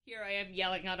here I am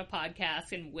yelling on a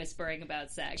podcast and whispering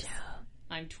about sex. Joe.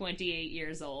 I'm 28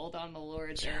 years old on the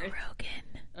Lord's Joe earth.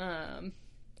 Rogan.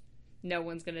 No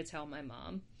one's gonna tell my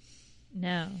mom.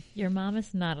 No, your mom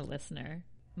is not a listener.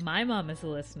 My mom is a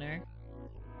listener.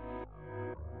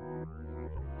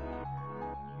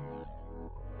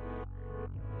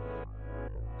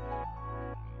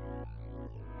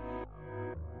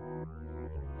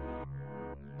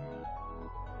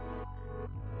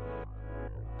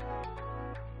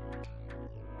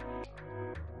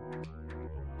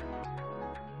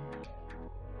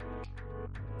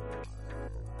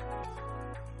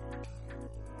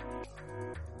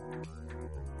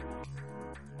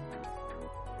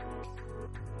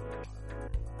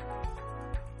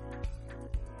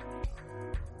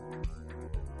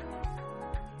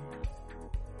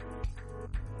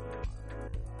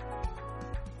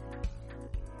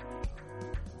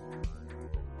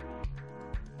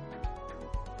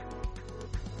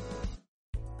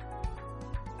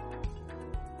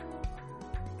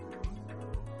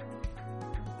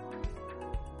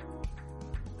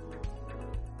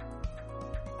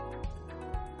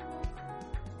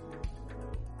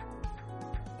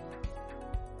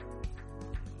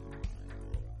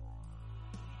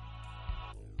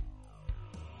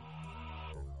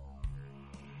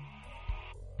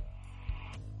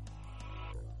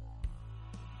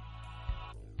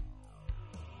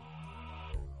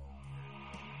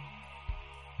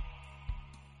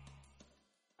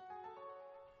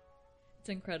 It's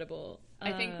incredible.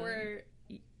 I think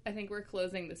we're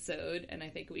closing the sode, and I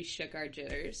think we shook our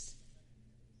jitters.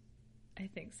 I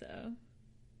think so.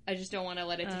 I just don't want to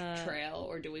let it trail,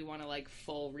 or do we want to, like,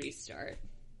 full restart?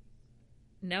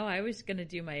 No, I was going to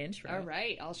do my intro. All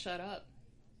right, I'll shut up.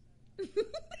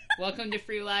 Welcome to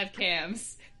Free Live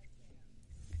Cams.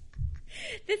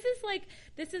 This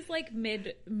is like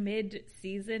mid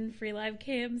season Free Live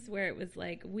Cams, where it was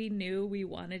like we knew we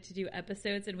wanted to do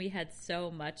episodes and we had so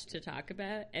much to talk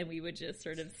about, and we would just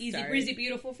sort of start. Easy breezy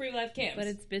beautiful Free Live Cams. But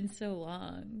it's been so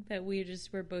long that we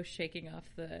just were both shaking off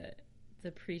the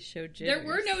pre-show jitters. There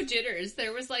were no jitters.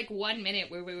 There was like 1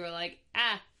 minute where we were like,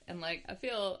 and like I'm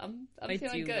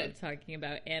feeling good. Love talking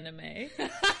about anime.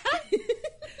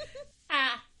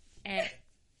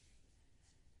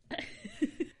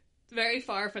 Very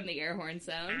far from the air horn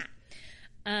sound.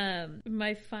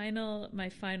 My final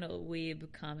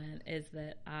weeb comment is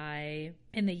that I,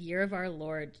 in the year of our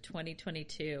Lord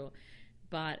 2022,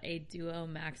 bought a Duo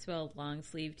Maxwell long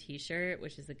sleeve t-shirt,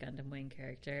 which is a Gundam Wing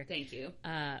character. Thank you.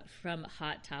 From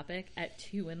Hot Topic at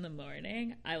 2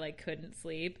 a.m. I like couldn't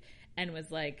sleep and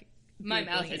was like, my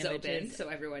mouth is open, so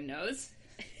everyone knows.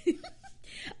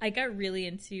 I got really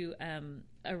into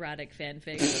erotic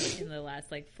fanfic in the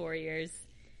last like 4 years.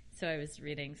 So I was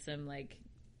reading some like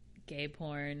gay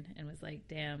porn and was like,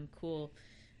 damn, cool.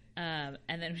 And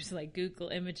then just like Google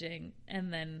imaging,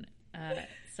 and then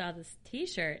saw this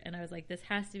t-shirt, and I was like, this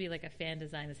has to be like a fan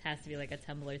design. This has to be like a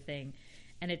Tumblr thing.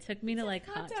 And it took me to like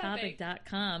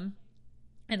hottopic.com,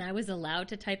 and I was allowed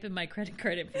to type in my credit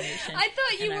card information. I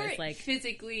thought you were like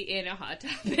physically in a Hot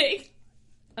Topic.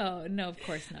 Oh, no, of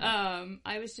course not.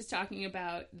 I was just talking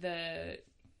about the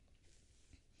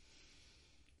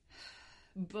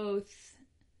both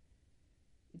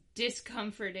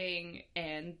discomforting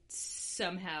and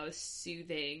somehow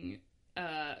soothing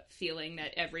feeling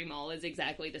that every mall is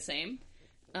exactly the same.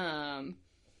 Yes.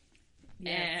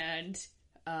 And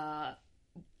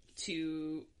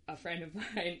to a friend of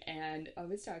mine, and I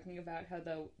was talking about how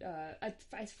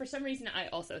for some reason I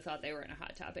also thought they were in a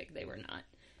Hot Topic. They were not.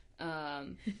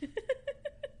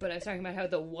 But I was talking about how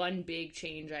the one big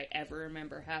change I ever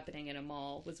remember happening in a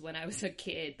mall was when I was a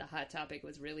kid. The Hot Topic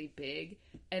was really big,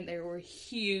 and there were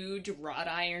huge wrought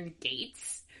iron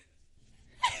gates.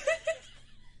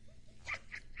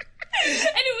 And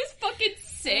it was fucking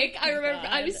sick. I remember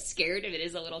I was scared of it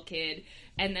as a little kid,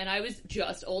 and then I was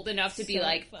just old enough to be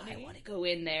like, funny. I want to go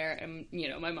in there, and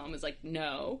my mom was like,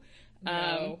 no.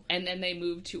 And then they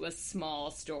moved to a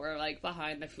small store like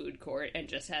behind the food court and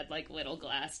just had like little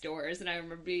glass doors, and I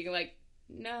remember being like,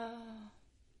 no.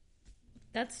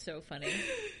 That's so funny.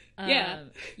 Yeah.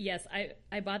 Yes,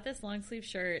 I bought this long sleeve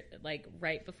shirt like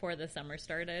right before the summer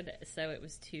started, so it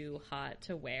was too hot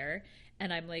to wear,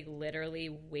 and I'm like literally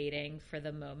waiting for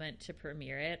the moment to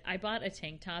premiere it. I bought a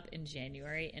tank top in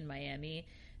January in Miami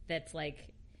that's like,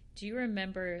 do you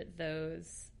remember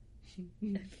those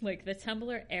like the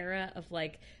Tumblr era of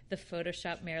like the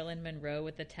Photoshop Marilyn Monroe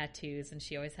with the tattoos, and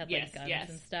she always had like guns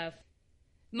and stuff?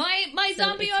 My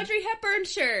zombie Audrey Hepburn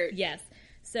shirt. Yes.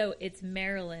 So it's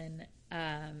Marilyn.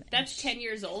 That's 10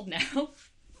 years old now.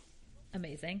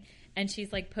 Amazing. And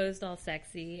she's like posed all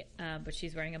sexy, but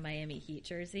she's wearing a Miami Heat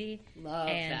jersey. Love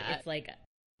and that. It's like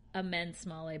a men's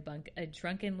small I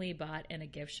drunkenly bought in a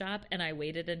gift shop, and I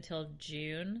waited until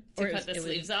June to cut the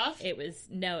sleeves off.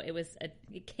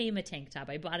 It came a tank top.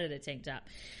 I bought it a tank top,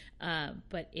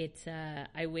 but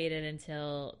I waited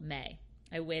until May.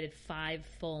 I waited 5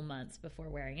 full months before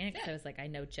wearing it because I was like, I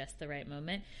know just the right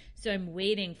moment. So I'm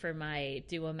waiting for my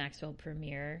Duo Maxwell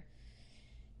premiere,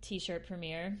 t-shirt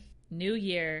premiere. New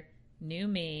year, new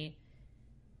me,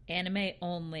 anime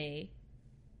only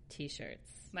t-shirts.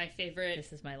 My favorite.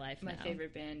 This is my life My now.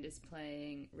 favorite band is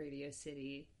playing Radio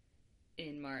City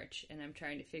in March, and I'm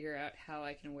trying to figure out how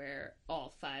I can wear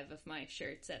all 5 of my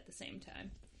shirts at the same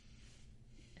time.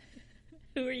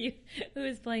 Who are you? Who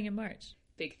is playing in March?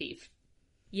 Big Thief.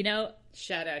 You know,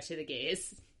 Shout out to the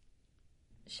gays.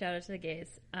 shout out to the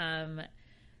gays.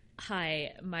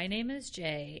 Hi, my name is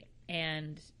Jay,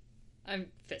 and I'm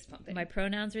fist pumping. my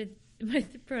pronouns are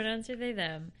they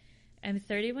them. I'm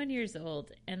 31 years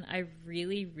old, and I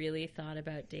really, really thought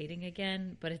about dating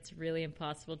again, but it's really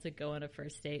impossible to go on a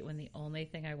first date when the only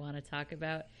thing I want to talk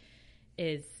about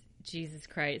is Jesus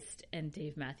Christ and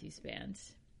Dave Matthews Band.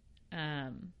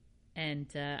 And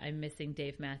I'm missing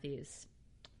Dave Matthews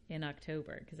in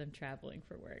October because I'm traveling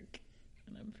for work,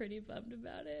 and I'm pretty bummed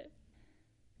about it.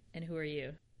 And who are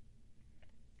you?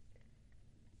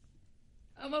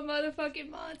 I'm a motherfucking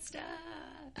monster.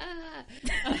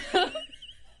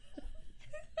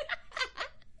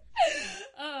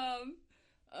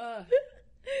 Ah.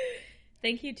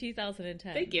 Thank you,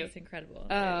 2010. Thank you. It's incredible.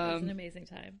 It was an amazing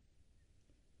time.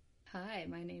 Hi,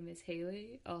 my name is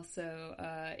Haley, also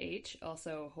H,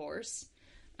 also horse.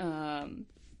 Hi,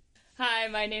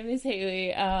 my name is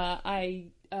Haley.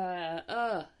 And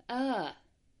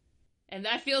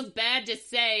that feels bad to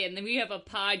say, and then we have a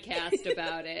podcast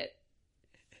about it.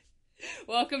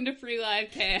 Welcome to Free Live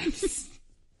Camps.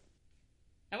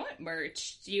 I want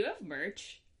merch. Do you have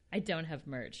merch? I don't have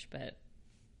merch, but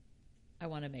I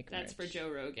want to make That's merch. for Joe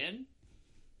Rogan.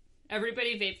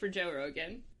 Everybody vape for Joe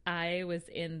Rogan. I was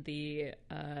in the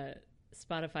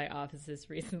Spotify offices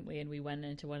recently, and we went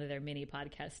into one of their mini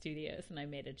podcast studios, and I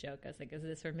made a joke. I was like, is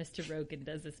this where Mr. Rogan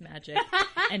does this magic?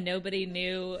 And nobody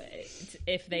knew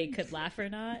if they could laugh or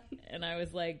not. And I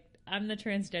was like, I'm the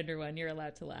transgender one. You're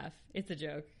allowed to laugh. It's a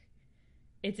joke.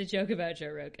 It's a joke about Joe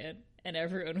Rogan. And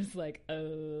everyone was like,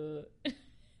 oh.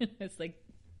 It's like,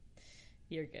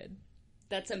 you're good.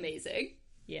 That's amazing.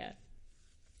 Yeah.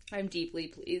 I'm deeply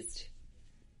pleased.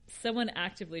 Someone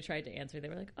actively tried to answer. They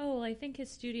were like, oh, well, I think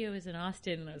his studio is in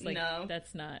Austin. And I was like, no,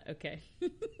 that's not okay.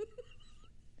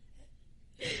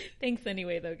 Thanks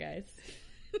anyway, though, guys.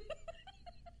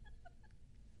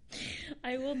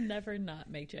 I will never not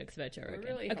make jokes about Joe Rogan. We're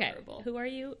really okay. horrible. Who are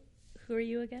you? Who are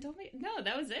you again? No,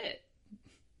 that was it.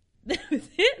 That was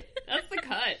it? That's the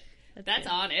cut. That's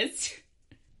honest.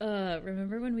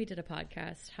 Remember when we did a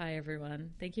podcast? Hi,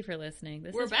 everyone. Thank you for listening.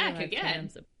 We're is back Free Live again.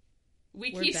 Camps.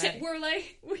 We We're keep back.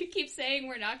 we keep saying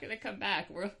we're not going to come back.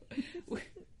 We're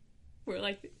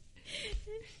like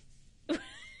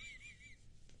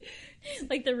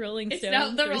like the Rolling it's Stones.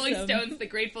 not the or Rolling some- Stones, the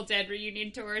Grateful Dead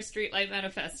reunion tour, Streetlight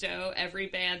Manifesto. Every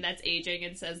band that's aging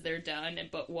and says they're done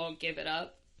but won't give it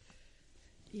up.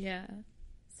 Yeah.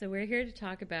 So we're here to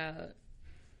talk about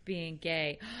being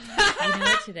gay. You know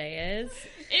what today is?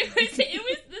 It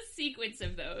was the sequence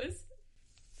of those.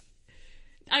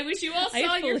 I wish you all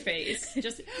saw your face.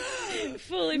 Just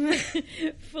fully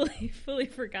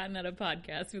forgotten at a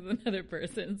podcast with another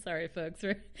person. Sorry, folks.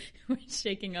 We're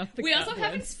shaking off the we also cobwebs.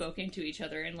 haven't spoken to each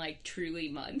other in like truly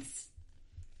months.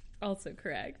 Also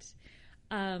correct.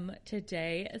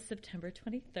 Today is September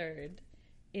 23rd.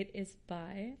 It is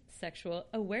Bisexual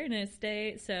Awareness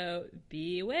Day, so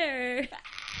beware.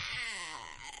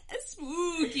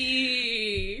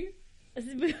 Spooky.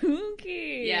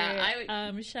 Spooky.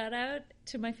 Yeah, shout out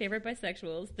to my favorite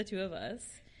bisexuals, the two of us,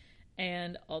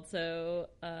 and also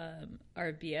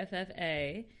our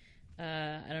BFFA.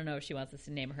 I don't know if she wants us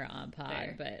to name her on pod,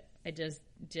 Fair. but I just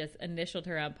initialed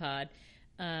her on pod.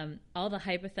 All the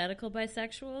hypothetical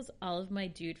bisexuals, all of my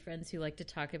dude friends who like to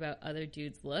talk about other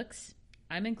dudes' looks.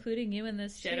 I'm including you in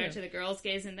this Shout too. out to the girls,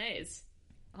 gays, and theys.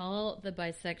 All the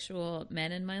bisexual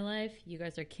men in my life, you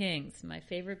guys are kings. My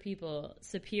favorite people,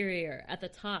 superior, at the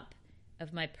top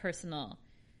of my personal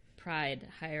pride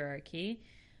hierarchy.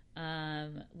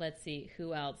 Let's see,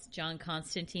 who else? John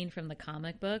Constantine from the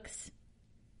comic books.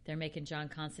 They're making John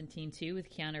Constantine 2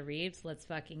 with Keanu Reeves. Let's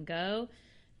fucking go.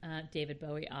 David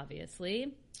Bowie,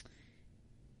 obviously.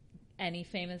 Any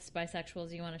famous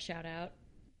bisexuals you want to shout out?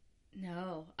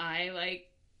 No, I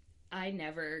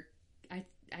never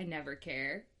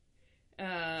care.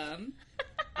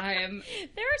 I am.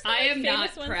 There are some I am famous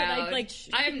not ones proud. that I like.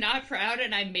 I am not proud,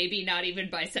 and I'm maybe not even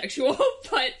bisexual,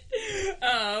 but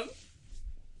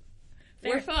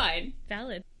we're fine.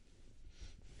 Valid.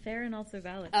 Fair and also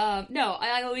valid. No,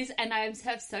 I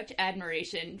have such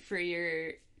admiration for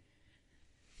your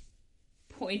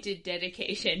pointed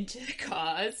dedication to the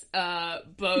cause.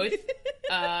 Both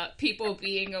people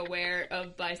being aware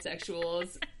of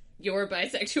bisexuals, your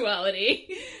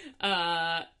bisexuality,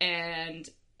 and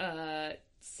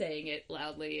saying it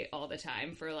loudly all the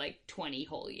time for like 20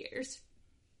 whole years.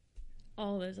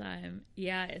 All the time.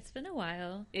 Yeah, it's been a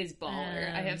while. Is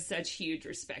baller. I have such huge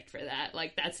respect for that.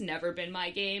 Like, that's never been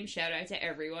my game. Shout out to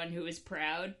everyone who is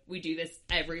proud. We do this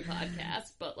every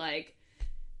podcast, but like,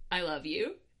 I love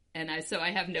you. And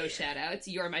I have no shout outs.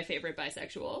 You're my favorite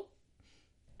bisexual.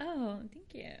 Oh,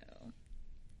 thank you.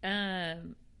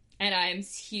 And I'm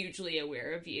hugely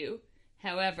aware of you.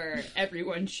 However,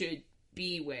 everyone should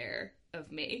beware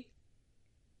of me.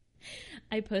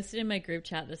 I posted in my group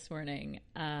chat this morning,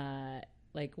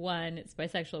 like, 1, it's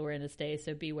Bisexual Awareness Day,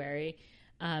 so be wary.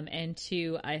 And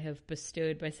 2, I have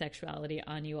bestowed bisexuality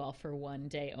on you all for 1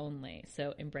 day only.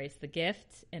 So embrace the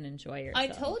gift and enjoy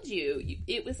yourself. I told you,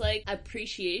 it was like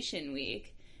Appreciation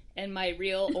Week. And my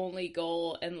real only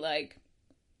goal, and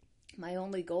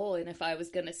if I was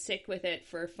going to stick with it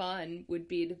for fun, would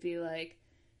be to be like,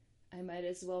 I might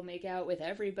as well make out with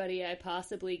everybody I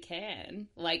possibly can.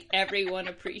 Like, everyone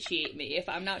appreciate me. If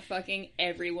I'm not fucking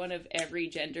everyone of every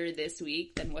gender this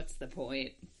week, then what's the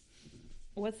point?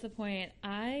 What's the point?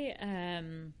 I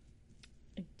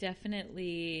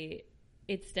definitely,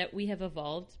 it's that we have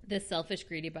evolved. The selfish,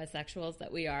 greedy bisexuals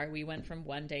that we are. We went from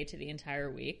 1 day to the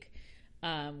entire week,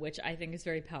 which I think is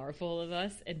very powerful of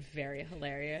us and very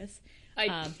hilarious.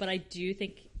 But I do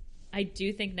think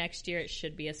next year it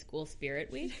should be a school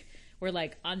spirit week. Where,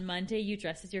 like, on Monday you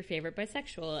dress as your favorite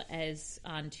bisexual, as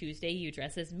on Tuesday you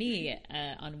dress as me,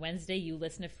 on Wednesday you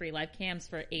listen to Free Live Cams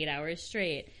for 8 hours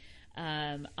straight,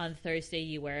 on Thursday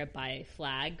you wear a bi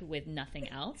flag with nothing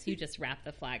else, you just wrap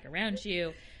the flag around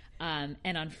you, and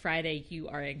on Friday you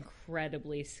are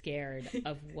incredibly scared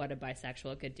of what a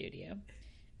bisexual could do to you.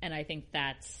 And I think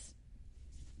that's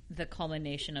the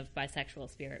culmination of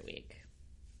Bisexual Spirit Week.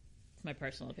 It's my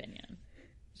personal opinion.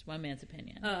 Just one man's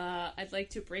opinion. I'd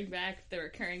like to bring back the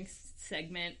recurring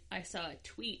segment. I saw a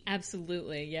tweet.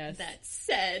 Absolutely, yes. That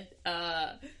said,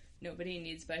 nobody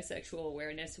needs Bisexual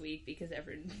Awareness Week because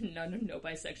no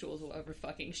bisexuals will ever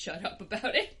fucking shut up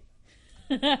about it.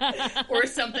 Or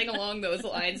something along those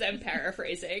lines. I'm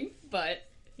paraphrasing, but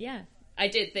yeah, I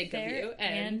did think of you,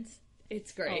 and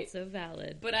it's great. Also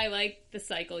valid. But I like the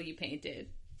cycle you painted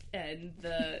and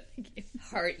the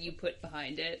heart you put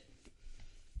behind it.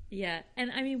 Yeah,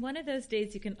 and I mean, one of those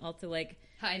days you can also, like...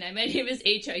 Hi, my name is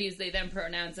H, I use they, them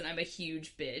pronouns, and I'm a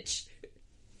huge bitch.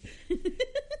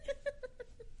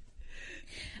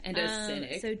 And a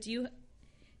cynic. So do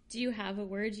you have a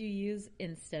word you use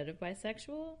instead of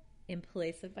bisexual? In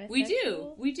place of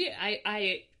bisexual? We do.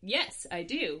 Yes, I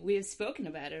do. We have spoken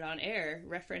about it on air.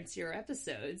 Reference your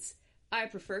episodes. I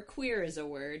prefer queer as a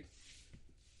word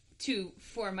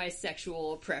for my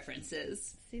sexual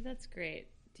preferences. See, that's great.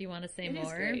 Do you want to say it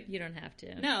more? You don't have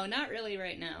to. No, not really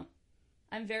right now.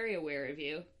 I'm very aware of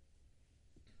you.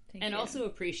 Thank and you. Also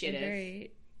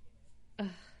appreciative.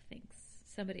 Thanks.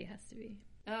 Somebody has to be.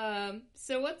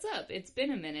 So what's up? It's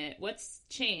been a minute. What's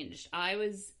changed? I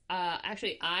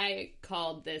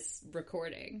called this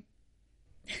recording.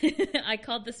 I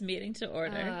called this meeting to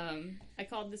order.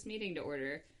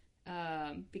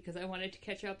 Because I wanted to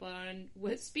catch up on,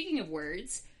 speaking of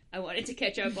words, I wanted to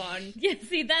catch up on... Yeah,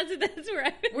 see, that's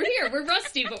right. We're here. We're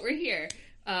rusty, but we're here.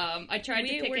 I tried to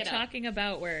pick it up. We were talking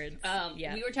about words.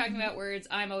 Yeah. We were talking about words.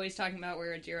 I'm always talking about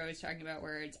words. You're always talking about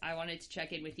words. I wanted to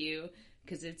check in with you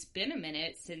because it's been a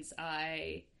minute since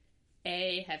I,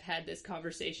 A, have had this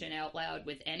conversation out loud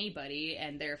with anybody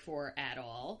and therefore at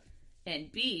all. And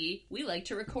B, we like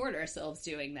to record ourselves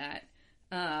doing that.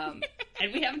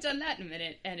 And we haven't done that in a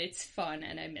minute, and it's fun,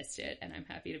 and I missed it, and I'm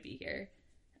happy to be here.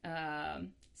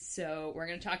 So we're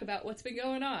going to talk about what's been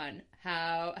going on.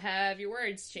 How have your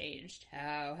words changed?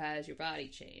 How has your body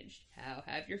changed? How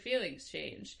have your feelings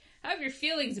changed? How have your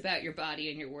feelings about your body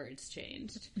and your words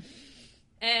changed?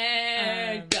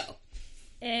 And go.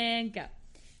 And go.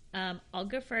 I'll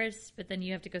go first, but then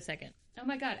you have to go second. Oh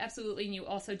my god, absolutely. And you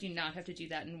also do not have to do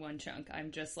that in one chunk.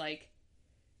 I'm just like...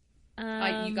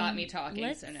 you got me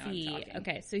talking, so now I'm talking.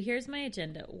 Okay, so here's my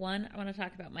agenda. 1, I want to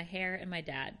talk about my hair and my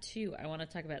dad. 2, I want to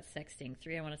talk about sexting.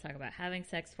 3, I want to talk about having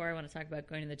sex. 4, I want to talk about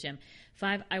going to the gym.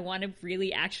 5, I want to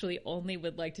really actually only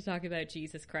would like to talk about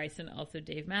Jesus Christ and also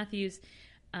Dave Matthews.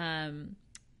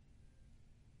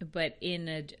 but in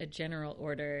a general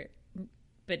order.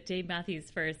 But Dave Matthews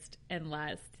first and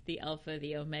last, the Alpha,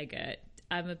 the Omega.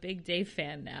 I'm a big Dave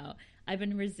fan now. I've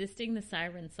been resisting the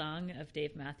siren song of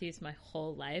Dave Matthews my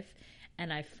whole life,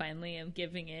 and I finally am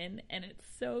giving in, and it's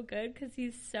so good because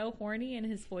he's so horny and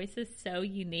his voice is so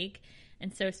unique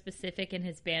and so specific, and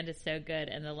his band is so good,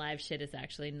 and the live shit is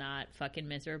actually not fucking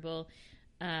miserable.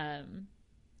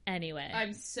 Anyway.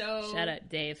 I'm so... Shout out,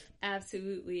 Dave.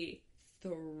 Absolutely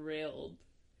thrilled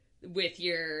with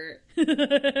your...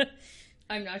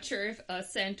 I'm not sure if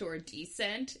ascent or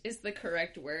descent is the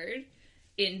correct word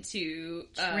into...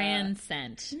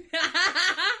 Transcent.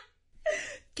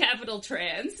 Capital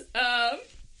trans.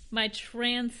 My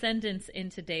transcendence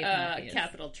into Dave Matthews.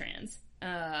 Capital trans.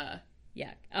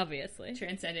 Yeah, obviously.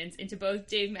 Transcendence into both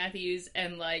Dave Matthews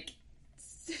and, like,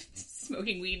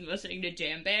 smoking weed and listening to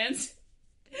jam bands.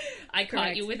 I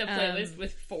caught you with a playlist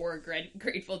with 4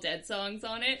 Grateful Dead songs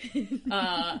on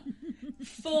it.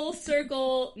 Full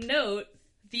circle note,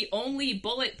 the only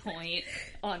bullet point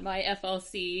on my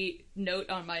FLC note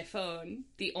on my phone,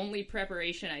 the only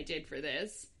preparation I did for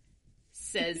this,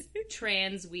 says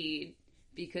trans weed,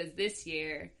 because this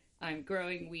year I'm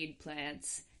growing weed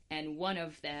plants, and one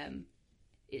of them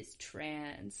is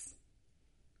trans.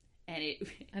 And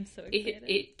I'm so excited.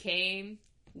 It came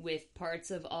with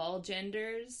parts of all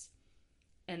genders,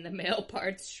 and the male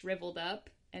parts shriveled up,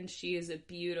 and she is a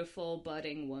beautiful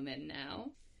budding woman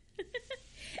now.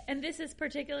 And this is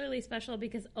particularly special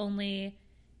because only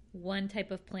one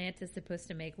type of plant is supposed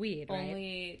to make weed,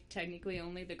 right? Technically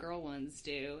only the girl ones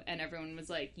do, and everyone was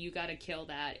like, you gotta kill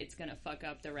that, it's gonna fuck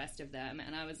up the rest of them,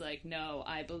 and I was like, no,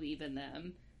 I believe in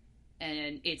them.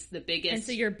 And it's the biggest... And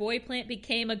so your boy plant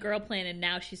became a girl plant, and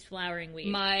now she's flowering weed.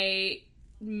 My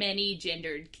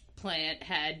many-gendered plant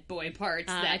had boy parts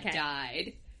that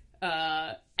died,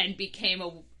 and became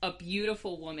a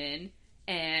beautiful woman,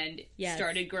 and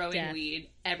started growing weed.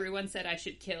 Everyone said I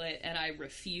should kill it, and I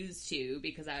refused to,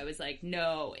 because I was like,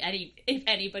 no, if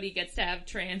anybody gets to have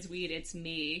trans weed, it's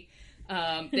me.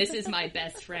 This is my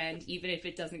best friend. Even if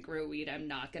it doesn't grow weed, I'm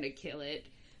not going to kill it.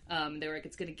 They were like,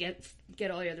 it's going to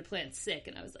get all the other plants sick.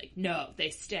 And I was like, no, they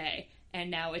stay. And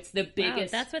now it's the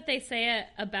biggest... Wow, that's what they say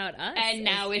about us. And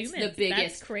now it's humans. the biggest...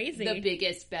 That's crazy. The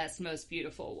biggest, best, most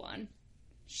beautiful one.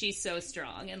 She's so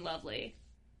strong and lovely.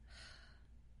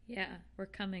 Yeah, we're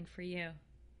coming for you.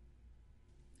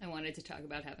 I wanted to talk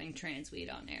about having trans weed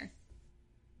on air.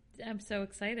 I'm so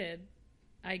excited.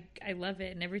 I love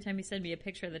it, and every time you send me a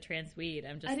picture of the trans weed,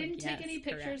 I'm just I didn't take any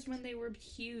correct. pictures when they were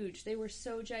huge. They were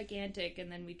so gigantic,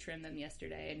 and then we trimmed them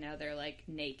yesterday, and now they're, like,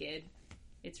 naked.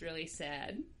 It's really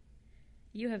sad.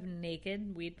 You have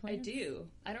naked weed plants? I do.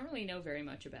 I don't really know very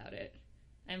much about it.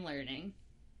 I'm learning.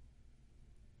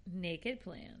 Naked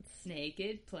plants.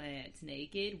 Naked plants.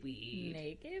 Naked weed.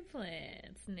 Naked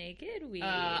plants. Naked weed.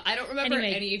 I don't remember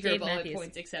any of your Dave bullet Matthews.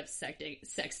 points except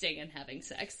sexting and having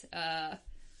sex.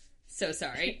 So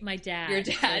sorry. My dad. Your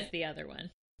dad. Was the other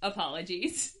one.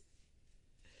 Apologies.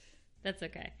 That's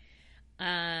okay.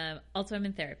 Also, I'm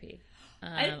in therapy.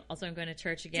 Also, I'm going to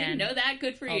church again. Didn't know that.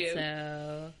 Good for you.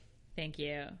 Also, thank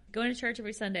you. Going to church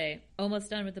every Sunday. Almost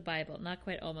done with the Bible. Not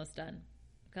quite almost done.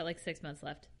 Got like 6 months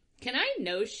left. Can I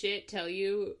no shit tell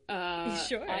you?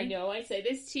 Sure. I know I say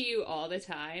this to you all the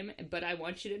time, but I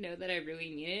want you to know that I really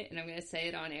mean it, and I'm going to say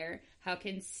it on air, how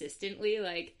consistently,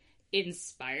 like,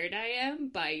 inspired I am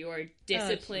by your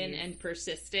discipline and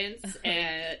persistence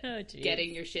and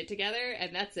getting your shit together,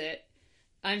 and that's it.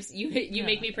 You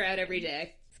make me proud every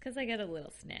day. It's because I get a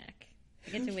little snack.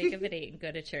 I get to wake up at 8 and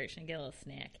go to church and get a little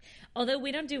snack. Although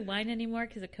we don't do wine anymore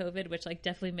because of COVID, which like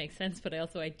definitely makes sense, but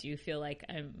I do feel like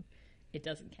it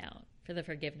doesn't count for the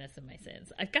forgiveness of my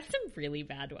sins. I've got some really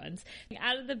bad ones.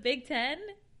 Out of the Big 10,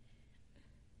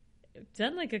 I've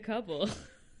done like a couple.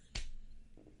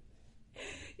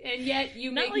 And yet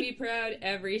you make me proud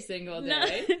every single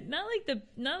day. Not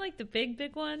like the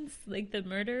big ones, like the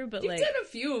murder, but You've done a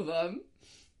few of them.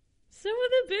 Some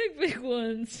of the big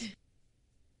ones.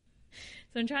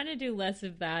 So I'm trying to do less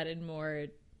of that and more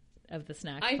of the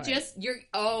snack part.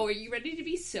 Are you ready to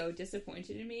be so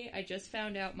disappointed in me? I just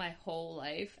found out my whole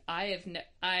life.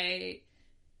 I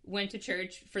went to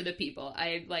church for the people.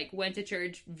 I went to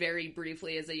church very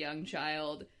briefly as a young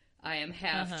child. I am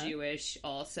half Jewish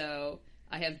also.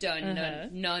 I have done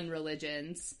none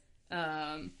religions.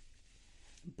 And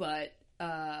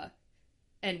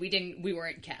we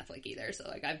weren't Catholic either,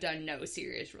 so I've done no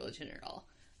serious religion at all.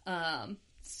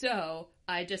 So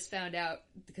I just found out,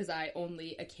 because I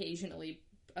only occasionally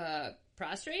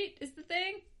prostrate is the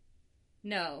thing?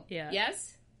 No. Yeah.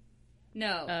 Yes?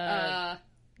 No.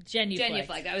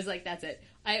 Genuflect. I was like, that's it.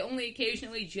 I only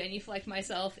occasionally genuflect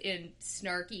myself in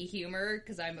snarky humor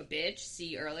because I'm a bitch.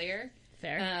 See earlier.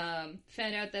 Fair.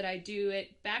 Found out that I do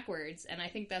it backwards, and I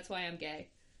think that's why I'm gay.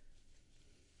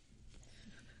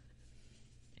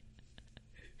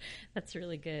 That's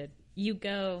really good. You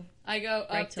go. I go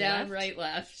right up, to down, left? right,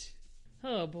 left.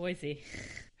 Oh, Boise.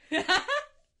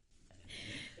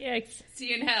 Yikes. See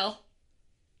you in hell.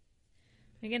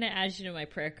 I'm going to add you to my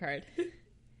prayer card.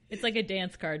 It's like a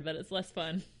dance card, but it's less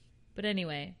fun. But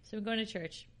anyway, so I'm going to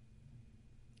church.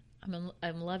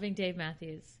 I'm loving Dave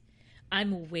Matthews.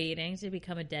 I'm waiting to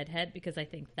become a deadhead because I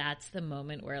think that's the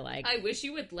moment where, like... I wish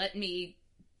you would let me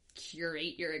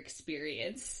curate your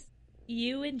experience.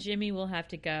 You and Jimmy will have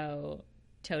to go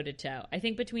toe-to-toe. I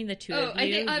think between the two of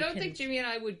you... I don't think Jimmy and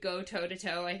I would go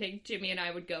toe-to-toe. I think Jimmy and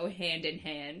I would go hand in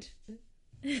hand.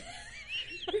 We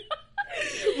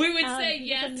would say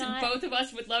yes, and both of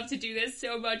us would love to do this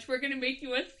so much. We're going to make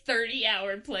you a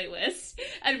 30-hour playlist,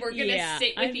 and we're going to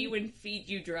sit with you and feed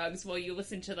you drugs while you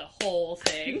listen to the whole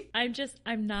thing.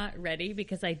 I'm not ready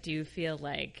because I do feel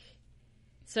like...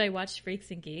 So I watched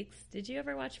Freaks and Geeks. Did you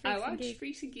ever watch Freaks and Geeks? I watched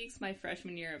Freaks and Geeks my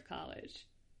freshman year of college.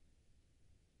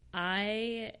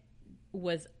 I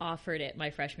was offered it my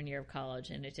freshman year of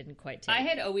college, and it didn't quite take. I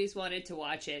had always wanted to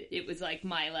watch it. It was like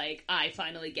my, I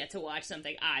finally get to watch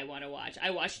something I want to watch.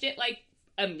 I watched it,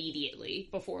 immediately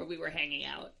before we were hanging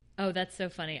out. Oh, that's so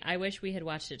funny. I wish we had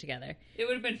watched it together. It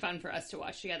would have been fun for us to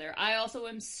watch together. I also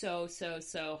am so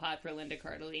hot for Linda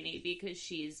Cardellini because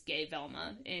she's gay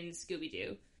Velma in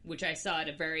Scooby-Doo, which I saw at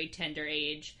a very tender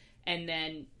age. And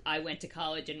then I went to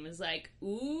college and was like,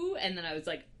 ooh. And then I was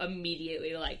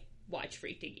immediately watch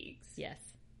Freaks and Geeks. Yes.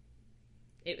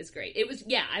 It was great. It was,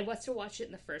 I must have watched it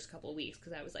in the first couple of weeks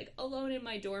because I was alone in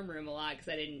my dorm room a lot because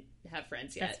I didn't have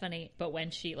friends yet. That's funny. But when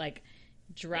she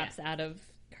drops out of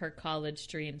her college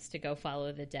dreams to go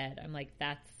follow the dead, I'm like,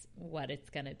 that's what it's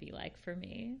going to be like for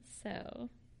me. So.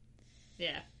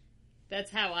 Yeah. That's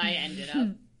how I ended up.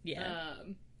 Yeah.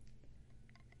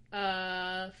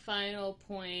 Final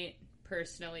point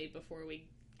personally before we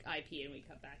IP and we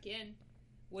come back in.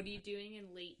 What are you doing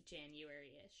in late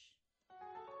January-ish?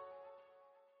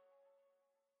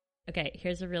 Okay,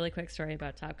 here's a really quick story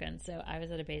about Top Gun. So I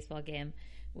was at a baseball game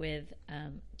with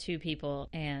two people,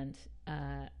 and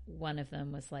one of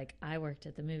them was like, I worked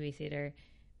at the movie theater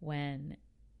when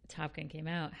Top Gun came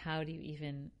out. How do you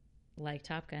even like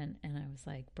Top Gun? And I was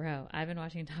like, bro, I've been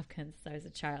watching Top Gun since I was a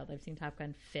child. I've seen Top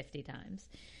Gun 50 times.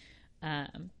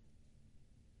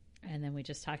 And then we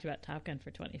just talked about Top Gun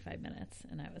for 25 minutes.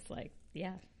 And I was like,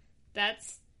 yeah.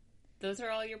 Those are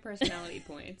all your personality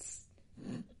points.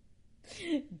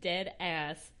 Dead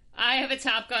ass. I have a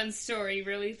Top Gun story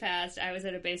really fast. I was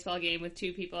at a baseball game with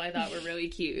two people I thought were really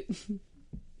cute.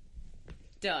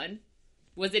 Done.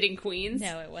 Was it in Queens?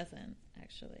 No, it wasn't,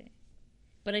 actually.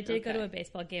 But I did go to a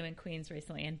baseball game in Queens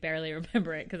recently and barely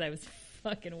remember it because I was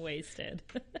fucking wasted.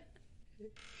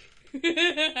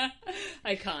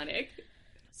 Iconic.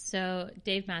 So,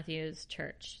 Dave Matthews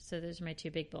Church. So, those are my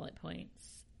two big bullet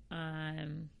points.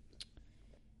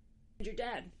 Your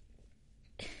dad.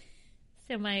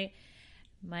 So, my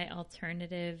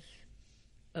alternative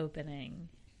opening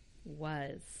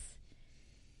was,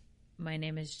 my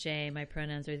name is Jay, my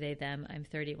pronouns are they, them, I'm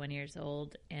 31 years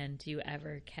old, and do you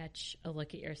ever catch a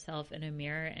look at yourself in a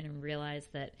mirror and realize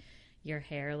that your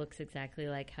hair looks exactly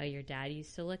like how your dad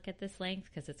used to look at this length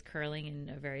because it's curling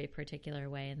in a very particular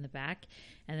way in the back,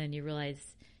 and then you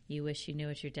realize you wish you knew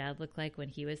what your dad looked like when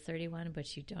he was 31,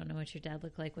 but you don't know what your dad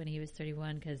looked like when he was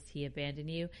 31 because he abandoned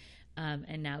you,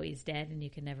 and now he's dead and you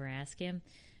can never ask him.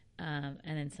 And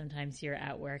then sometimes you're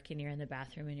at work and you're in the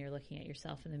bathroom and you're looking at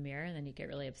yourself in the mirror and then you get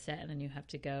really upset and then you have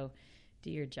to go do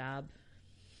your job.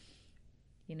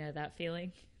 You know that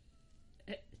feeling?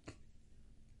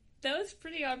 That was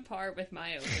pretty on par with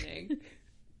my opening.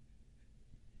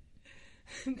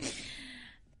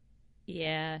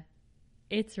 Yeah.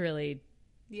 It's really...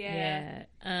 Yeah.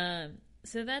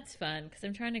 So that's fun because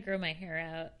I'm trying to grow my hair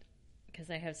out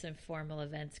because I have some formal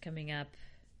events coming up.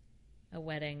 A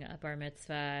wedding, a bar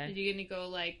mitzvah. Are you gonna go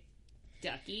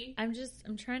ducky? I'm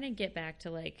trying to get back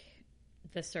to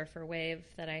the surfer wave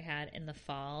that I had in the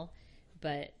fall,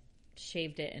 but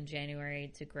shaved it in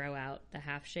January to grow out the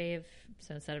half shave.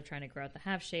 So instead of trying to grow out the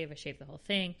half shave, I shaved the whole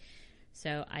thing.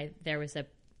 So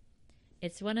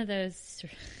it's one of those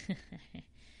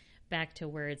back to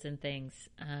words and things.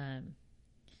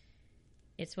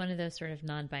 It's one of those sort of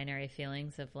non-binary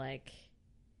feelings of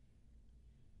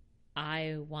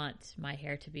I want my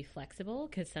hair to be flexible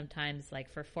because sometimes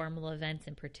for formal events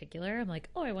in particular, I'm like,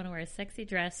 oh, I want to wear a sexy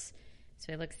dress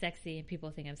so I look sexy and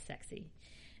people think I'm sexy.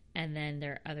 And then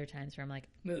there are other times where I'm like,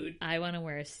 Mood. I want to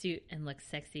wear a suit and look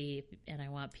sexy, and I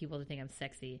want people to think I'm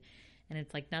sexy. And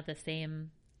it's like not the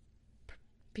same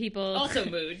people. Also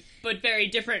mood, but very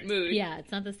different mood. Yeah,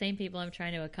 it's not the same people I'm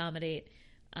trying to accommodate.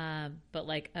 But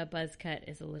like a buzz cut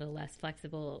is a little less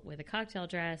flexible with a cocktail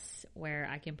dress, where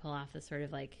I can pull off the sort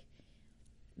of like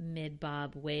mid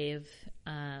bob wave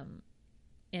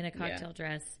in a cocktail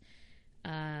dress.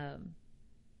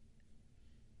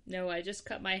 No, I just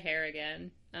cut my hair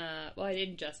again. Well, I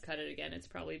didn't just cut it again. It's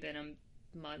probably been a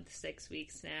month, 6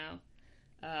 weeks now.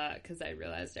 Because I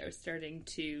realized I was starting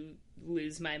to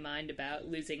lose my mind about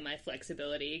losing my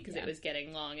flexibility because it was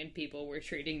getting long and people were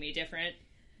treating me different.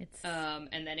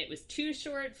 And then it was too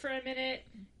short for a minute,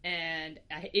 and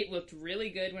it looked really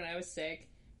good when I was sick,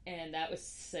 and that was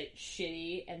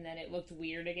shitty, and then it looked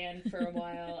weird again for a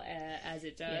while, as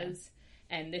it does.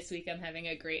 Yeah. And this week I'm having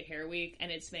a great hair week,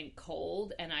 and it's been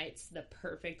cold, and it's the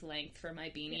perfect length for my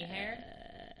beanie hair,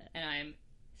 and I'm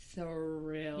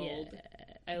thrilled.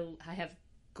 Yeah. I have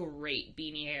great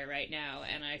beanie hair right now,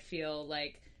 and I feel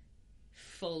like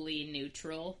fully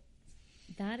neutral.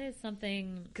 That is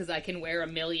something... Because I can wear a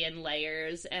million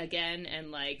layers again,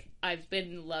 and, like, I've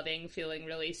been loving feeling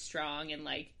really strong, and,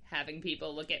 like, having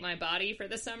people look at my body for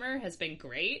the summer has been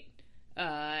great.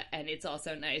 And it's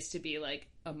also nice to be, like,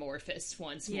 amorphous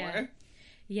once more.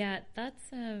 Yeah, that's,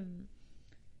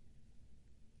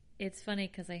 It's funny,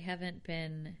 because I haven't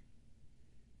been...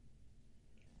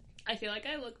 I feel like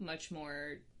I look much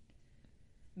more...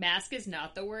 Mask is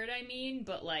not the word I mean,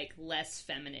 but, like, less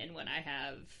feminine when I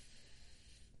have...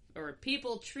 Or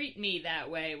people treat me that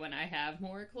way when I have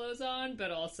more clothes on,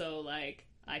 but also, like,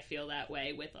 I feel that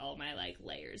way with all my, like,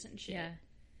 layers and shit. Yeah.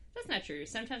 That's not true.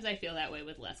 Sometimes I feel that way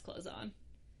with less clothes on.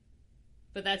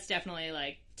 But that's definitely,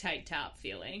 like, tight top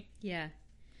feeling. Yeah.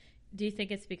 Do you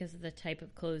think it's because of the type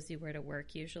of clothes you wear to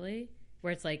work usually?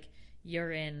 Where it's, like,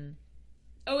 you're in...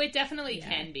 Oh, it definitely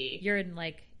can be. You're in,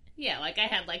 like... Yeah, like, I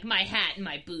had, like, my hat and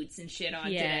my boots and shit on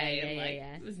today,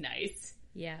 and, it was nice.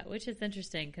 Yeah, which is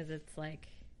interesting, because it's, like...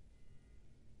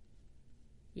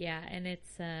 Yeah, and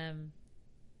it's, No,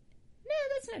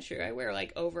 that's not true. I wear,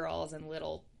 like, overalls and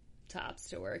little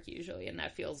tops to work usually, and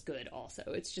that feels good also.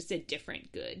 It's just a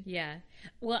different good. Yeah.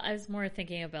 Well, I was more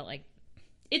thinking about, like...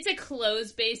 It's a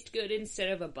clothes-based good instead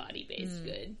of a body-based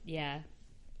good. Yeah.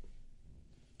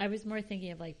 I was more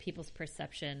thinking of, like, people's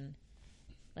perception,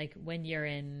 like, when you're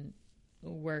in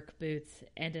work boots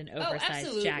and an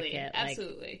oversized jacket.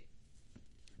 Absolutely. Like,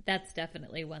 that's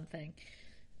definitely one thing.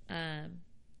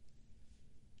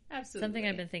 Absolutely. Something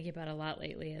I've been thinking about a lot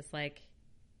lately is, like,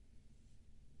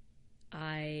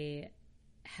 I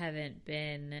haven't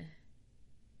been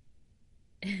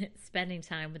spending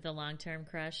time with the long-term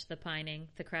crush, the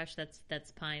crush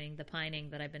that's pining, the pining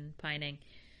that I've been pining.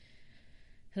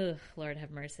 Oh, Lord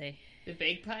have mercy. The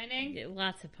big pining? Yeah,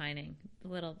 lots of pining. A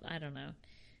little, I don't know.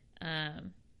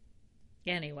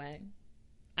 Anyway,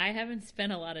 I haven't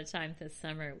spent a lot of time this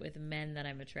summer with men that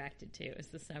I'm attracted to, is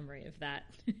the summary of that.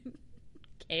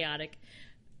 Chaotic.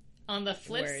 On the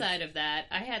flip side of that,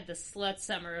 I had the slut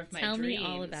summer of my dreams. Tell me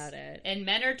all about it. And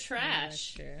men are trash. No,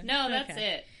 that's true. No, that's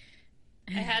it.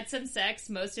 I had some sex.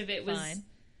 Most of it was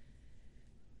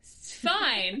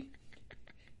fine.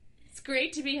 It's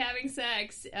great to be having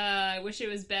sex. I wish it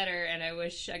was better, and I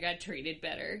wish I got treated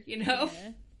better, you know?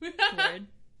 Yeah.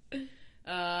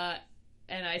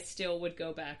 And I still would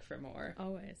go back for more.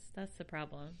 Always. That's the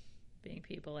problem. Being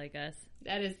people like us.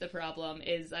 That is the problem,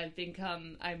 is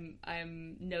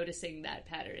I'm noticing that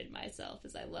pattern in myself,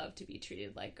 is I love to be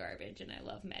treated like garbage, and I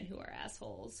love men who are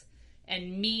assholes.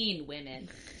 And mean women.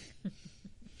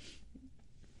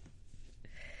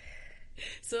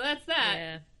 So that's that.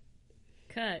 Yeah.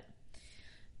 Cut.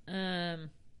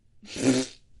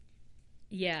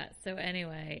 Yeah, so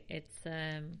anyway, it's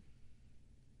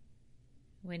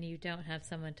when you don't have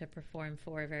someone to perform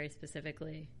for very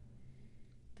specifically,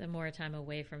 the more time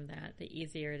away from that, the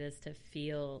easier it is to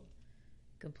feel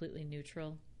completely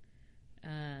neutral.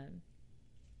 I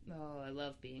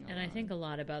love being alone. And I think a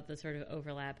lot about the sort of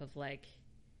overlap of, like,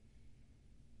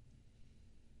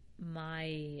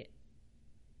 my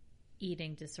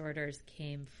eating disorders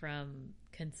came from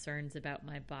concerns about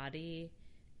my body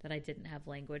that I didn't have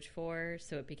language for,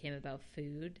 so it became about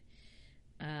food.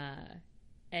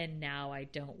 And now I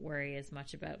don't worry as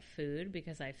much about food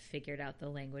because I figured out the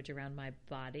language around my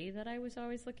body that I was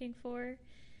always looking for.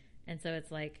 And so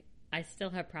it's like, I still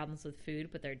have problems with food,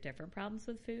 but they're different problems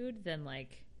with food than,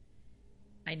 like,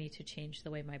 I need to change the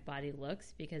way my body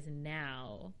looks, because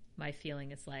now my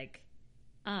feeling is like,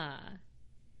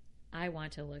 I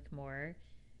want to look more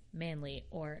manly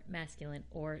or masculine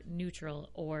or neutral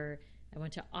or I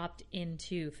want to opt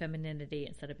into femininity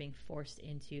instead of being forced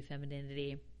into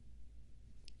femininity.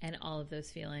 And all of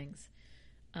those feelings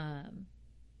have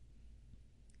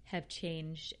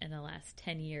changed in the last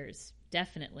 10 years,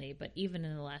 definitely. But even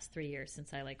in the last 3 years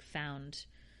since I like found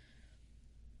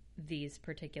these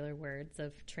particular words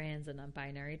of trans and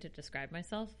non-binary to describe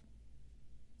myself.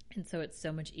 And so it's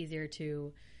so much easier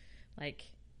to like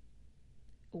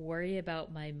worry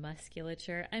about my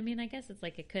musculature. I mean, I guess it's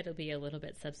like it could be a little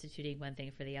bit substituting one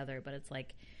thing for the other, but it's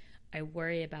like I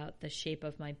worry about the shape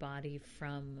of my body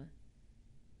from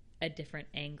a different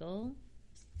angle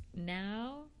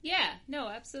now. Yeah, no,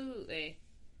 absolutely.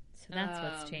 So that's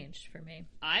what's changed for me.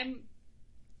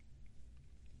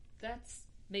 That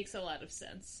makes a lot of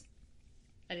sense.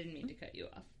 I didn't mean to cut you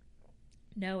off.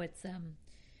 No, it's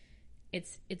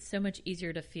so much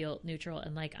easier to feel neutral,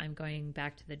 and like I'm going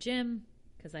back to the gym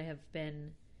because I have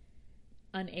been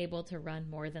unable to run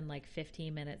more than like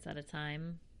 15 minutes at a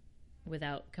time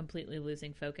without completely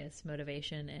losing focus,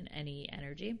 motivation, and any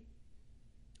energy.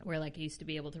 Where like I used to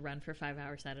be able to run for 5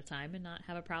 hours at a time and not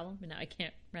have a problem, and now I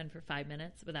can't run for 5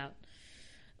 minutes without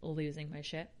losing my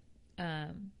shit.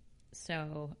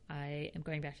 So I am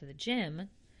going back to the gym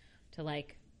to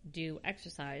like do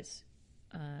exercise,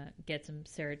 get some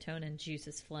serotonin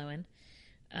juices flowing.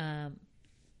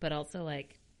 But also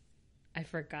like I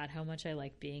forgot how much I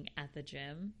like being at the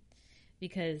gym,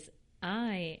 because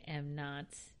I am not,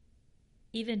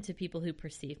 even to people who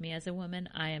perceive me as a woman,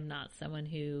 I am not someone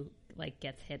who like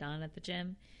gets hit on at the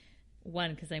gym.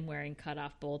 One, because I'm wearing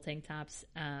cutoff bowl tank tops,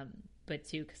 but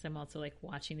two, because I'm also like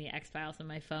watching the X-Files on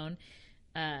my phone.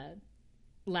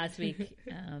 Last week,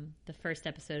 the first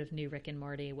episode of new Rick and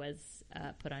Morty was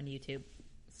put on YouTube,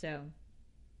 so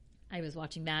I was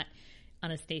watching that on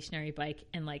a stationary bike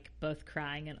and like both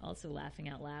crying and also laughing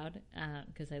out loud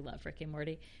because I love Rick and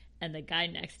Morty. And the guy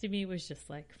next to me was just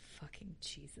like, fucking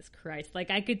Jesus Christ.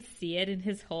 Like, I could see it in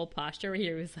his whole posture where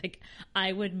he was like,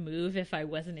 I would move if I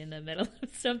wasn't in the middle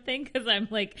of something, because I'm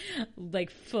like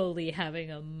fully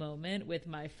having a moment with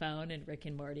my phone and Rick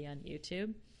and Morty on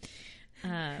YouTube.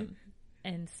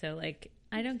 And so, like,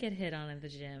 I don't get hit on at the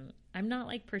gym. I'm not,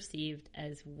 like, perceived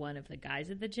as one of the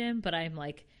guys at the gym, but I'm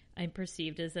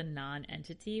perceived as a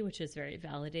non-entity, which is very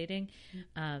validating,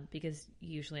 because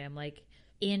usually I'm, like,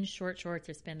 in short shorts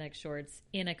or spandex shorts,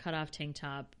 in a cutoff tank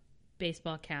top,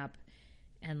 baseball cap,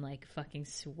 and like fucking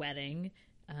sweating,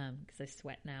 because I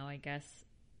sweat now, I guess.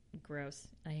 Gross.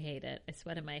 I hate it. I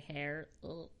sweat in my hair.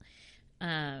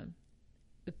 But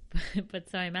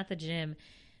so I'm at the gym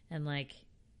and like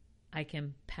I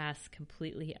can pass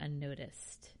completely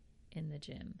unnoticed in the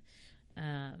gym,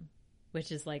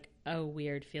 which is like a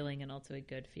weird feeling and also a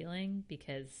good feeling,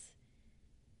 because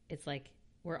it's like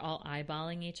we're all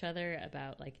eyeballing each other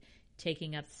about like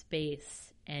taking up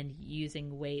space and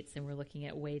using weights, and we're looking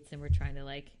at weights and we're trying to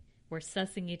like, we're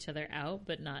sussing each other out,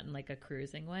 but not in like a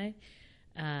cruising way.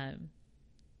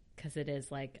 'Cause it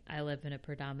is like, I live in a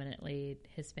predominantly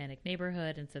Hispanic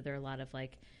neighborhood. And so there are a lot of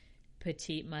like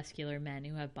petite muscular men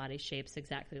who have body shapes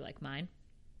exactly like mine.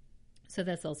 So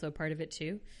that's also a part of it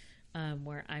too.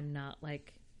 Where I'm not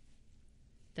like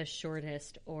the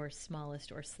shortest or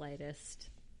smallest or slightest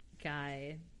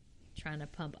guy trying to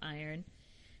pump iron,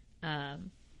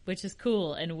 which is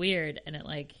cool and weird, and it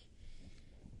like,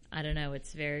 I don't know,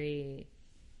 it's very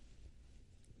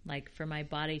like, for my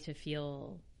body to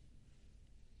feel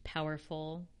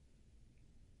powerful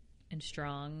and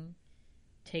strong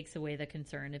takes away the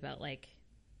concern about like,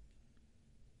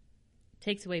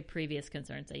 takes away previous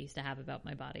concerns I used to have about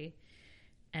my body,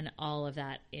 and all of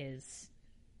that is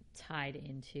tied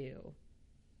into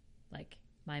like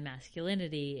my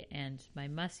masculinity and my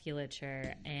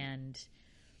musculature and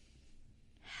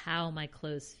how my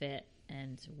clothes fit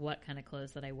and what kind of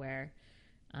clothes that I wear.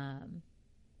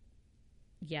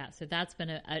 Yeah, so that's been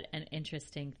an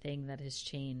interesting thing that has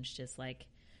changed, is like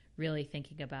really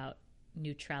thinking about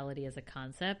neutrality as a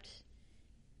concept.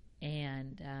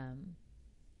 And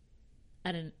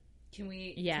I don't. Can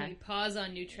we pause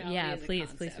on neutrality? Yeah, as a please,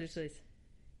 concept? please.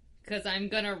 Because I'm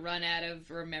gonna run out of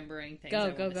remembering things.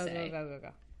 Go.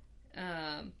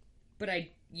 But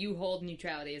you hold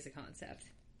neutrality as a concept.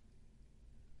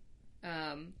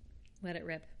 Let it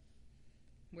rip.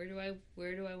 Where do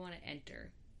I want to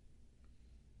enter?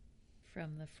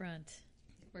 From the front.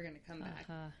 We're gonna come back.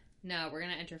 Uh-huh. No, we're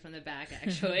gonna enter from the back,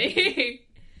 actually.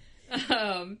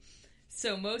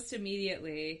 So most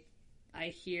immediately, I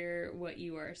hear what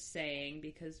you are saying,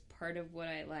 because part of what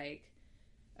I like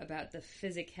about the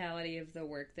physicality of the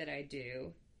work that I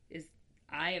do is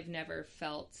I have never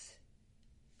felt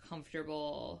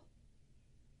comfortable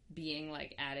being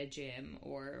like at a gym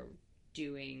or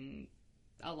doing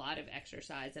a lot of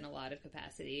exercise in a lot of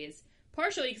capacities.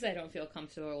 Partially because I don't feel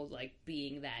comfortable, like,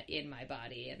 being that in my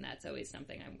body, and that's always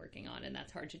something I'm working on, and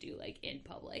that's hard to do, like, in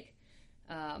public.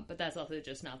 But that's also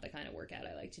just not the kind of workout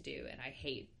I like to do, and I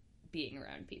hate being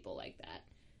around people like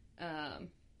that.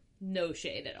 No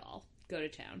shade at all. Go to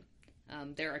town.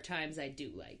 There are times I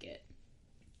do like it.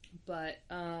 But,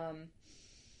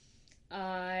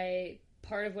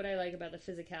 part of what I like about the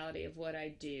physicality of what I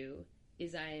do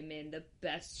is I am in the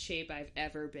best shape I've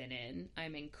ever been in.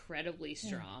 I'm incredibly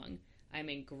strong. I'm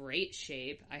in great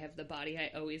shape. I have the body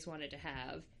I always wanted to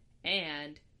have.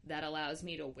 And that allows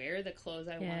me to wear the clothes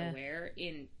I want to wear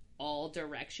in all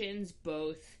directions.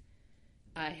 Both,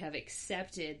 I have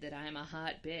accepted that I'm a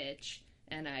hot bitch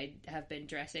and I have been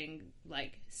dressing,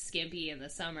 like, skimpy in the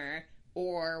summer,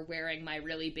 or wearing my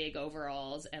really big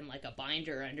overalls and, like, a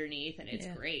binder underneath, and it's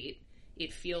great.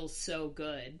 It feels so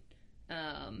good.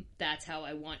 That's how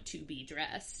I want to be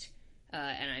dressed.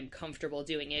 And I'm comfortable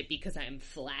doing it because I'm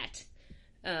flat,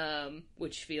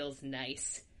 which feels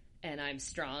nice. And I'm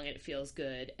strong and it feels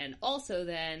good. And also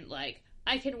then, like,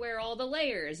 I can wear all the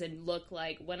layers and look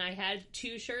like, when I had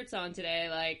 2 shirts on today,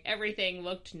 like, everything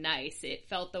looked nice. It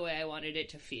felt the way I wanted it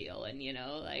to feel. And, you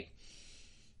know, like,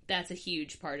 that's a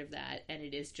huge part of that. And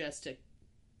it is just a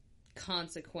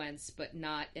consequence, but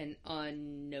not an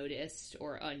unnoticed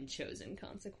or unchosen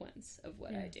consequence of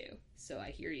what I do. So I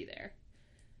hear you there.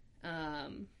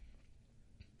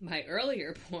 My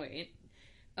earlier point,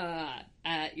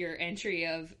 at your entry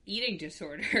of eating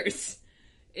disorders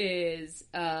is,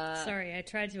 sorry, I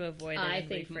tried to avoid it and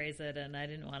rephrase it, and I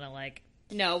didn't want to, like...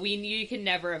 No, you can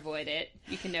never avoid it.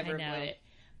 You can never avoid it.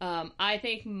 I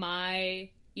think my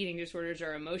eating disorders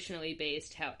are emotionally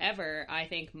based. However, I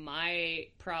think my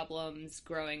problems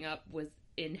growing up was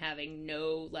in having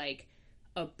no, like,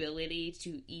 ability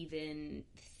to even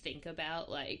think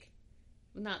about, like,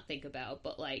 not think about,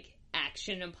 but, like,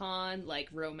 action upon, like,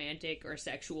 romantic or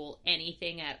sexual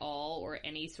anything at all, or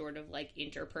any sort of, like,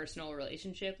 interpersonal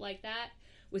relationship like that,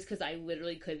 was because I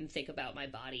literally couldn't think about my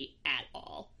body at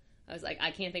all. I was like,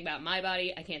 I can't think about my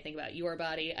body, I can't think about your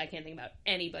body, I can't think about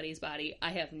anybody's body,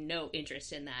 I have no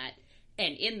interest in that.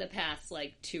 And in the past,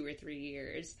 like, 2 or 3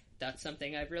 years, that's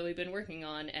something I've really been working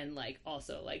on. And, like,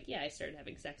 also, like, yeah, I started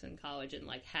having sex in college and,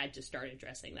 like, had to start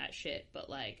addressing that shit, but,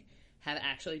 like, have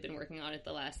actually been working on it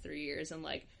the last 3 years. And,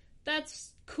 like,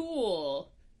 that's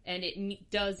cool. And it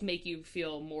does make you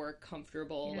feel more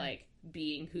comfortable, like,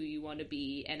 being who you want to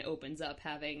be, and opens up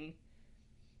having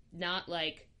not,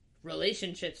 like,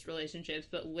 relationships,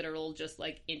 but literal just,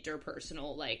 like,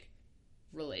 interpersonal, like,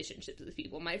 relationships with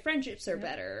people. My friendships are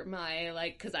better. My,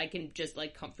 like, because I can just,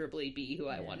 like, comfortably be who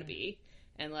I want to be.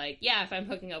 And, like, yeah, if I'm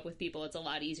hooking up with people, it's a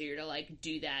lot easier to, like,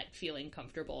 do that feeling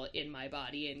comfortable in my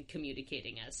body and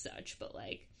communicating as such. But,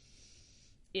 like,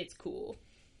 it's cool.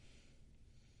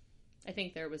 I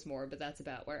think there was more, but that's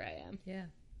about where I am. Yeah.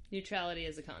 Neutrality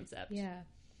is a concept. Yeah.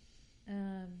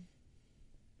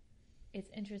 It's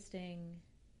interesting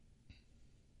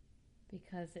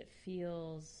because it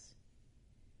feels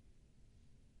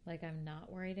like I'm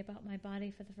not worried about my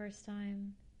body for the first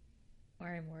time. Or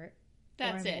I'm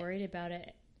worried about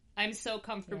it. I'm so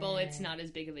comfortable, it's not as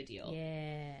big of a deal.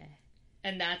 Yeah.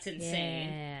 And that's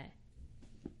insane.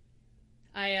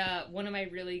 Yeah. One of my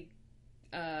really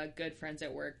good friends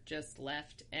at work just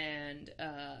left, and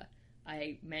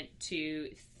I meant to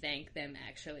thank them,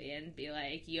 actually, and be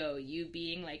like, yo, you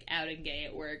being, like, out and gay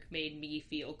at work made me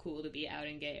feel cool to be out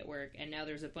and gay at work, and now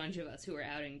there's a bunch of us who are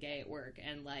out and gay at work,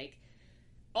 and, like,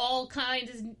 all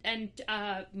kinds, and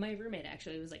my roommate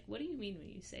actually was like, what do you mean when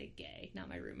you say gay? Not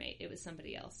my roommate, it was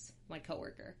somebody else, my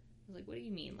coworker. I was like, what do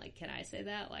you mean? Like, can I say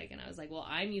that? Like, and I was like, well,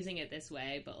 I'm using it this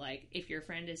way, but, like, if your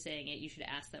friend is saying it, you should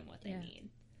ask them what they mean.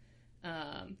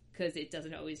 Because it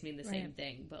doesn't always mean the same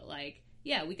thing, but, like,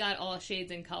 yeah, we got all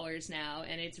shades and colors now,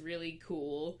 and it's really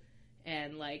cool,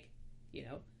 and, like, you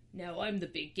know, now I'm the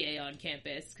big gay on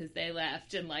campus, because they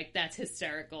left, and, like, that's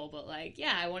hysterical, but, like,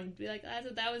 yeah, I wanted to be like,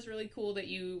 that was really cool that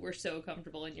you were so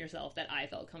comfortable in yourself that I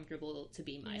felt comfortable to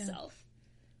be myself,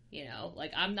 you know,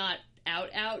 like, I'm not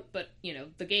out, but, you know,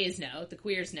 the gays know, the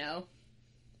queers know,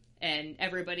 and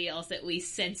everybody else at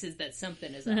least senses that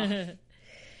something is off.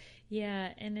 Yeah,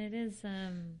 and it is,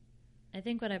 I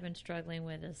think what I've been struggling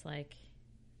with is, like,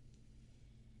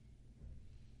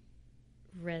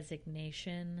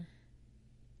 resignation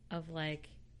of, like,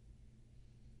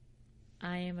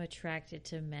 I am attracted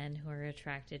to men who are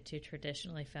attracted to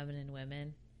traditionally feminine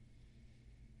women.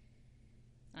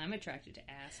 I'm attracted to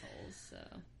assholes, so.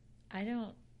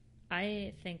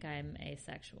 I think I'm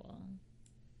asexual.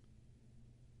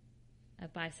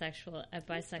 Bisexual,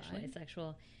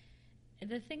 asexual.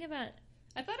 The thing about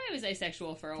I thought I was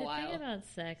asexual for a The while. thing about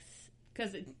sex,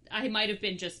 Because I might have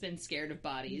just been scared of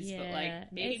bodies, yeah, but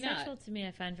like maybe asexual not. to me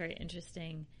I find very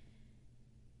interesting.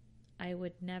 I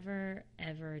would never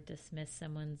ever dismiss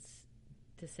someone's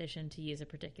decision to use a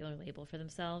particular label for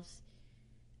themselves.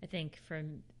 I think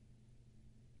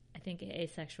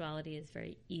asexuality is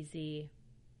very easy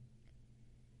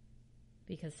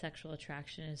because sexual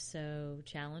attraction is so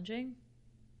challenging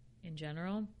in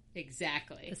general.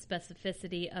 Exactly. The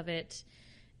specificity of it,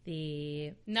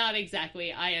 Not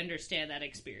exactly. I understand that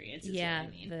experience. Is what I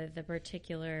mean. the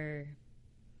particular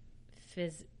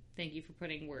Thank you for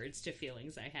putting words to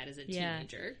feelings I had as a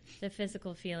teenager. The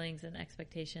physical feelings and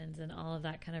expectations and all of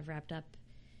that kind of wrapped up.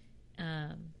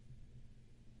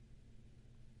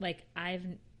 Like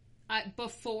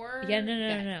before. Yeah,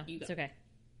 no. It's okay.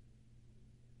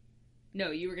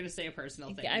 No, you were going to say a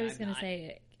personal thing. I was going to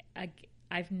say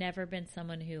I've never been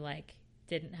someone who like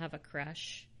didn't have a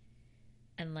crush,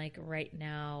 and like right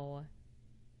now,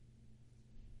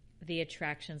 the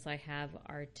attractions I have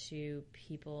are to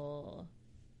people.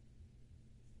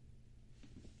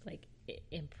 Like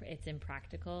it's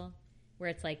impractical, where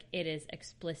it's like it is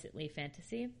explicitly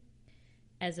fantasy,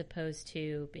 as opposed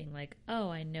to being like, oh,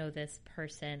 I know this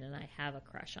person and I have a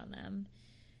crush on them.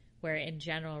 Where in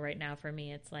general, right now for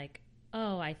me, it's like,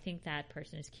 oh, I think that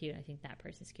person is cute. I think that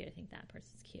person's cute. I think that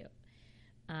person's cute.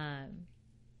 And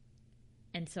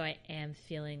so I am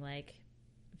feeling like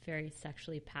very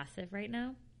sexually passive right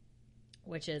now,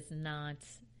 which is not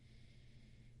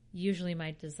usually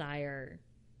my desire.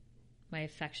 My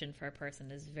affection for a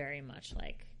person is very much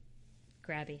like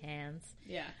grabby hands.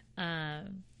 Yeah.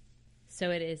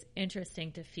 So it is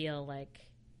interesting to feel like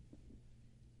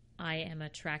I am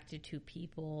attracted to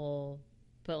people,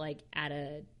 but like at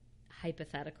a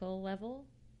hypothetical level.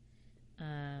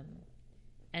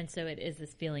 And so it is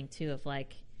this feeling too of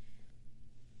like,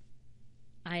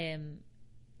 I am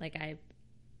like, I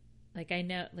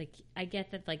know, like, I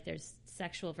get that like there's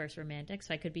sexual versus romantic.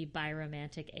 So I could be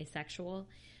biromantic, asexual.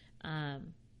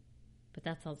 But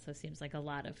that also seems like a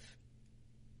lot of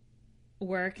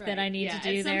work that I need to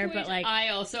do there. But like, I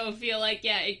also feel like,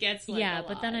 it gets like a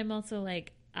but lot. then I'm also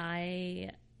like, I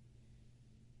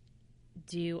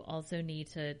do also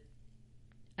need to,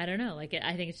 I don't know, like,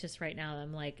 I think it's just right now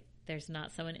I'm like, there's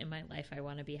not someone in my life I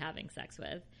want to be having sex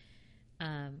with.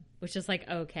 Which is like,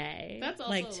 okay. That's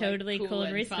also like totally like, cool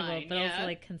and reasonable, fine, but also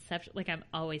like conceptual. Like I'm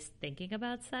always thinking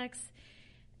about sex,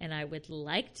 and I would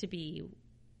like to be.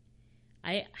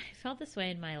 I felt this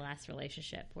way in my last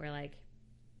relationship, where like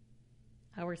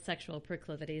our sexual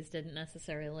proclivities didn't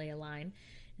necessarily align,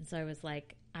 and so I was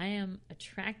like, I am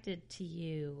attracted to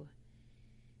you,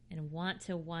 and want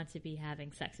to be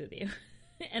having sex with you.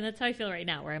 And that's how I feel right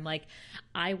now, where I'm like,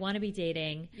 I want to be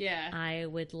dating. Yeah. I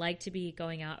would like to be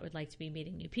going out. Would like to be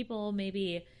meeting new people.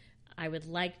 Maybe I would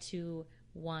like to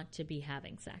want to be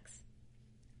having sex.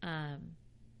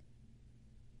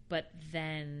 But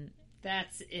then...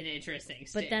 That's an interesting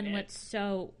statement. But then what's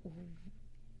so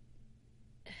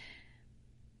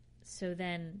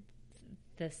then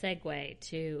the segue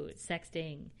to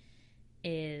sexting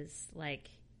is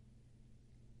like...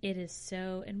 It is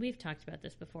so, and we've talked about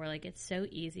this before, like it's so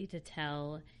easy to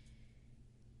tell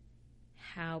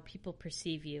how people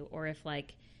perceive you, or if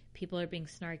like people are being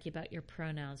snarky about your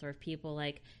pronouns, or if people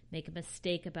like make a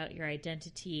mistake about your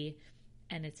identity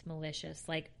and it's malicious.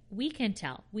 Like we can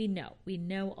tell, we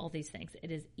know all these things. It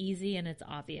is easy and it's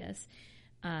obvious.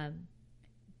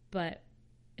 But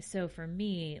so for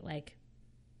me, like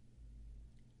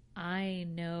I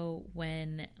know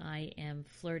when I am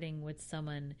flirting with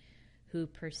someone who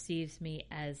perceives me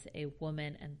as a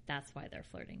woman, and that's why they're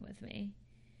flirting with me.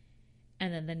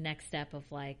 And then the next step of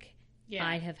like,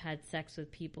 I have had sex with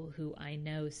people who I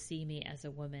know see me as a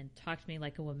woman, talk to me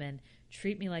like a woman,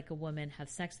 treat me like a woman, have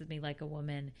sex with me like a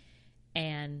woman,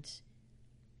 and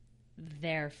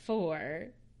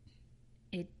therefore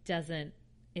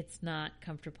it's not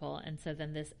comfortable. And so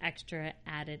then this extra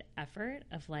added effort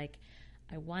of like,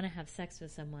 I want to have sex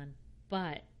with someone,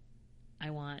 but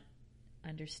I want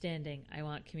understanding, I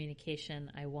want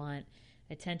communication, I want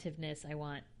attentiveness, I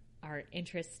want our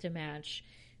interests to match,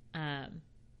 and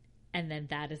then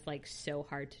that is like so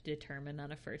hard to determine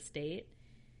on a first date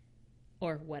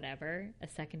or whatever, a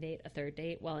second date, a third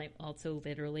date, while I'm also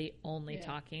literally only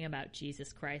talking about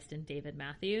Jesus Christ and David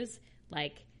Matthews.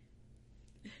 Like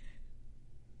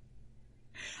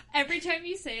every time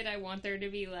you say it, I want there to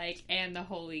be like, and the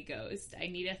Holy Ghost. I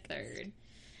need a third.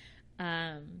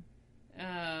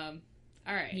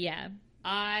 All right. Yeah.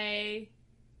 I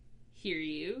hear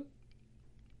you.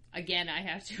 Again, I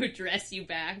have to address you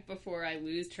back before I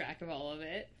lose track of all of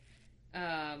it.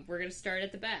 We're going to start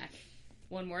at the back.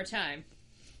 one more time.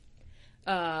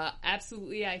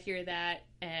 Absolutely, I hear that,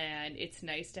 and it's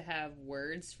nice to have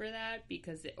words for that,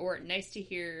 or nice to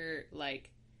hear, like,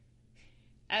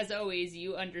 as always,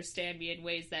 you understand me in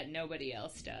ways that nobody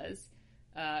else does,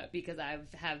 because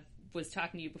was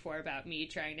talking to you before about me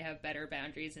trying to have better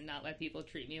boundaries and not let people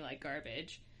treat me like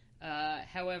garbage.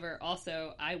 However,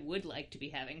 also, I would like to be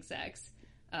having sex,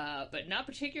 but not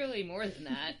particularly more than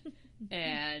that,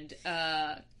 and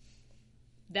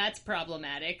that's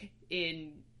problematic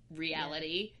in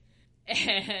reality.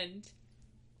 And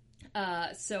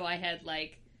so I had,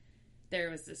 like, there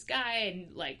was this guy,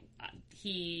 and, like,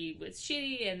 he was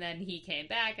shitty, and then he came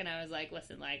back, and I was like,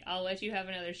 listen, like, I'll let you have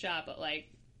another shot, but,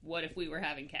 like, what if we were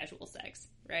having casual sex,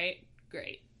 right?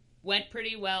 Great. Went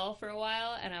pretty well for a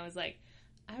while, and I was like,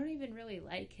 I don't even really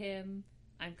like him.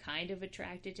 I'm kind of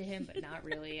attracted to him, but not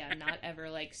really. I'm not ever,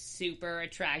 like, super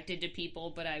attracted to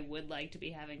people, but I would like to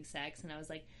be having sex. And I was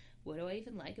like, what do I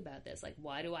even like about this? Like,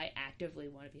 why do I actively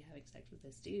want to be having sex with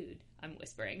this dude? I'm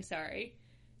whispering, sorry.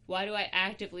 Why do I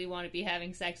actively want to be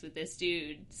having sex with this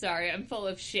dude? Sorry, I'm full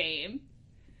of shame.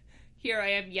 Here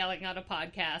I am yelling on a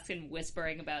podcast and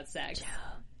whispering about sex. Joe.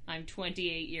 I'm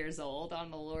 28 years old on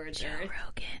the Lord's Joe earth.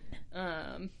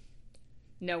 Rogan.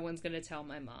 No one's gonna tell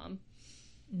my mom.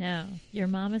 No, your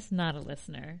mom is not a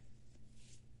listener.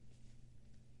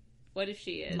 What if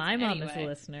she is? My mom is a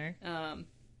listener.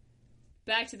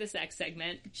 Back to the sex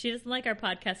segment. She doesn't like our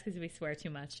podcast because we swear too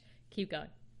much. Keep going.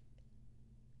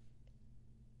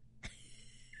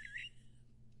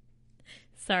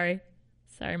 Sorry,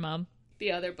 Mom.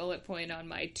 The other bullet point on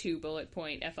my 2-bullet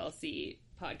point FLC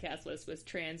podcast list was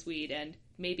trans weed, and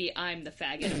maybe I'm the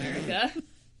faggot America.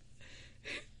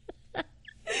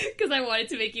 Because I wanted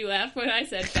to make you laugh when I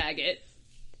said faggot.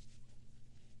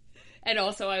 And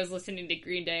also I was listening to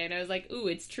Green Day, and I was like, ooh,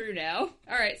 it's true now.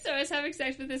 Alright, so I was having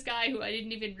sex with this guy who I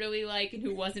didn't even really like and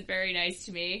who wasn't very nice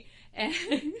to me. And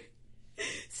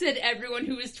said everyone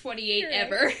who was 28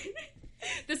 ever.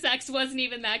 The sex wasn't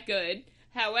even that good.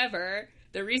 However,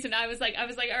 the reason I was like,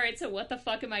 alright, so what the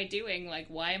fuck am I doing? Like,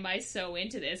 why am I so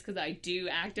into this? Because I do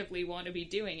actively want to be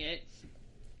doing it.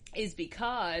 Is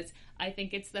because I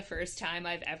think it's the first time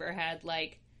I've ever had,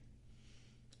 like,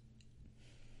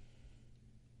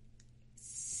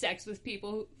 sex with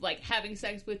people, like, having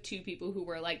sex with 2 people who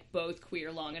were, like, both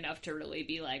queer long enough to really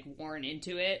be, like, worn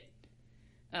into it.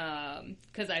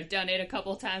 Because I've done it a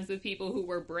couple times with people who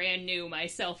were brand new,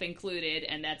 myself included,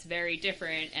 and that's very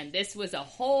different, and this was a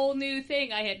whole new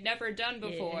thing I had never done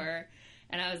before,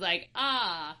 and I was like,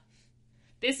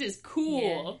 this is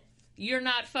cool. You're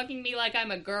not fucking me like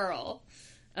I'm a girl.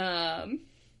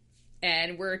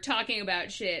 And we're talking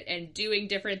about shit and doing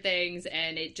different things,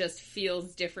 and it just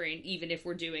feels different even if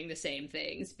we're doing the same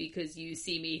things, because you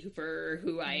see me for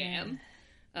who I am,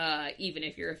 even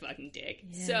if you're a fucking dick.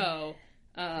 So,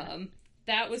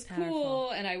 that was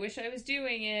cool, and I wish I was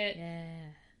doing it.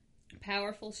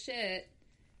 Powerful shit.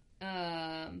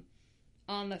 On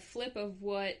the flip of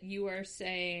what you are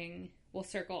saying, we'll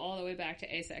circle all the way back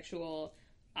to asexual.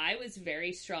 I was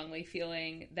very strongly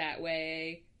feeling that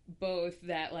way, both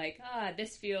that, like,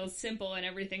 this feels simple and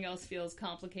everything else feels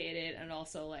complicated, and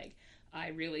also, like, I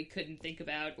really couldn't think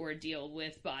about or deal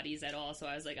with bodies at all, so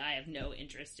I was like, I have no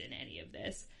interest in any of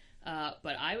this.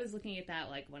 But I was looking at that,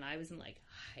 like, when I was in, like,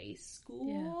 high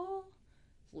school,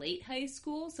 late high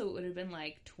school, so it would have been,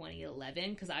 like,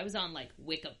 2011, because I was on, like,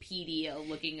 Wikipedia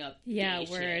looking up gay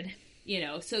shit. You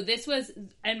know, so this was,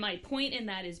 and my point in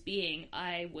that is being,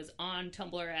 I was on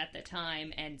Tumblr at the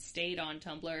time and stayed on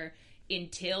Tumblr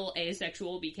until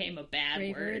asexual became a bad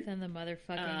Braver word. Than the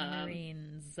motherfucking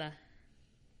Marines.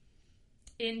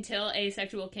 Until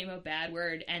asexual became a bad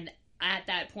word, and at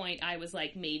that point I was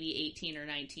like maybe 18 or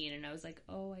 19, and I was like,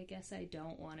 oh, I guess I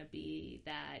don't want to be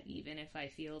that, even if I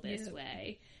feel this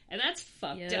way. And that's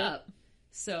fucked up.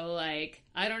 So, like,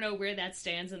 I don't know where that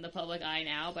stands in the public eye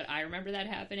now, but I remember that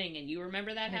happening, and you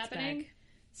remember that happening. Back.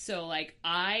 So, like,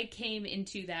 I came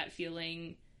into that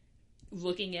feeling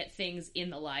looking at things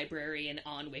in the library and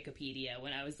on Wikipedia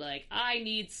when I was like, I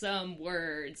need some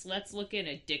words. Let's look in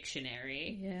a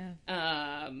dictionary.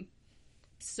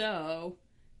 So,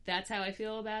 that's how I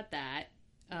feel about that.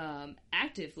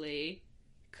 Actively,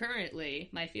 currently,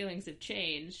 my feelings have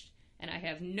changed, and I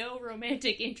have no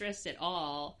romantic interest at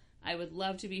all. I would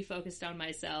love to be focused on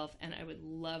myself, and I would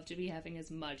love to be having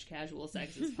as much casual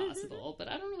sex as possible, but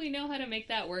I don't really know how to make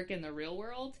that work in the real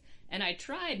world, and I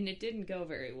tried, and it didn't go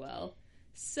very well.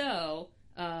 So,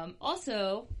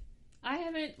 also, I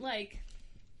haven't, like,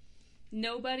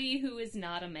 nobody who is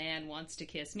not a man wants to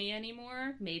kiss me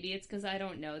anymore. Maybe it's because I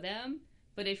don't know them,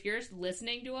 but if you're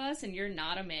listening to us and you're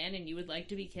not a man and you would like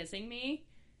to be kissing me,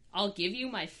 I'll give you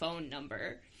my phone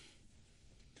number.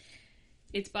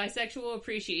 It's Bisexual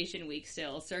Appreciation Week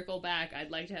still. Circle back.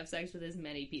 I'd like to have sex with as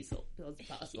many people as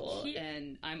possible,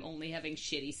 and I'm only having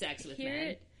shitty sex with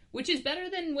men, which is better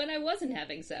than when I wasn't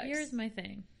having sex. Here's my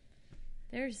thing.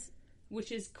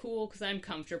 Which is cool because I'm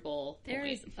comfortable. There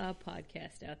is a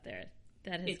podcast out there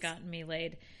that has gotten me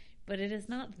laid, but it is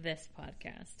not this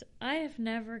podcast. I have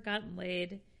never gotten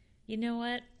laid. You know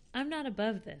what? I'm not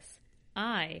above this.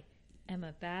 I am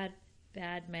a bad,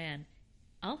 bad man.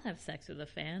 I'll have sex with a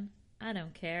fan. I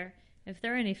don't care. If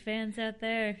there are any fans out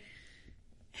there.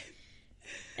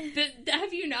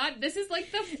 Have you not? This is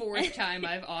like the fourth time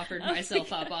I've offered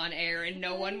myself up on air and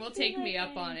no one will take me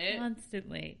up on it.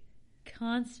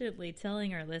 Constantly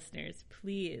telling our listeners,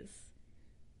 please.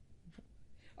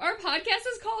 Our podcast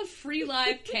is called Free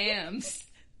Live Cams.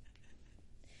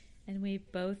 And we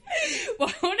both...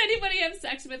 Why won't anybody have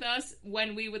sex with us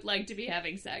when we would like to be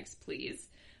having sex, please?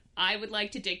 I would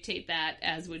like to dictate that,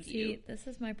 as would you. See, this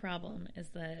is my problem, is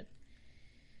that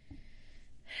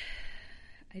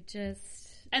I just...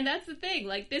 And that's the thing,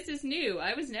 like, this is new.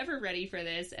 I was never ready for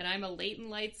this, and I'm a late in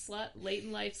life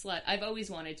slut. I've always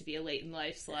wanted to be a late in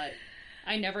life slut.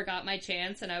 I never got my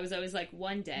chance, and I was always like,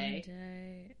 one day.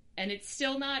 And it's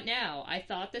still not now. I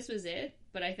thought this was it,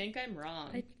 but I think I'm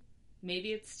wrong.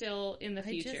 Maybe it's still in the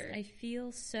future. I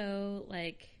feel so,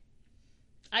 like...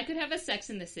 I could have a Sex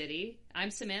in the City. I'm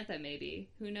Samantha, maybe.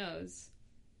 Who knows?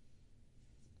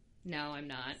 No, I'm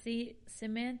not. See,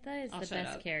 Samantha is the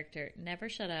best character. Never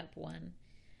shut up, 1.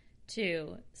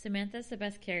 2, Samantha's the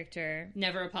best character.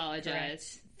 Never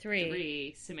apologize.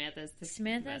 3, Samantha's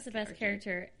the best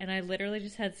character. And I literally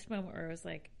just had this moment where I was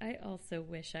like, I also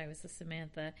wish I was a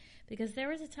Samantha. Because there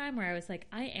was a time where I was like,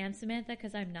 I am Samantha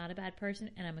because I'm not a bad person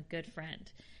and I'm a good friend.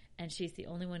 And she's the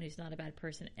only one who's not a bad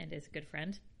person and is a good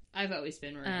friend. I've always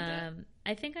been Miranda.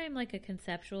 I think I'm like a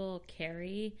conceptual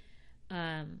Carrie,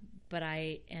 but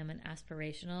I am an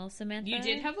aspirational Samantha. You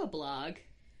did have a blog.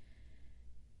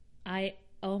 I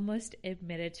almost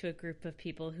admitted to a group of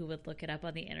people who would look it up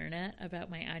on the internet about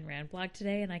my Ayn Rand blog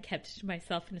today, and I kept it to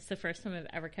myself, and it's the first time I've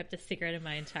ever kept a secret in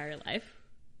my entire life.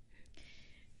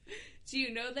 Do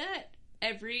you know that?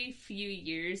 Every few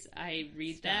years I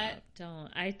read that.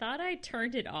 Don't. I thought I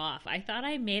turned it off. I thought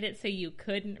I made it so you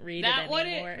couldn't read it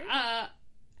anymore.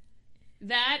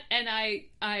 That, and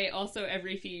I also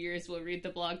every few years will read the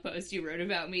blog post you wrote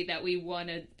about me that we won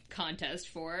a contest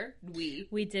for.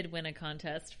 We did win a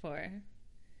contest for.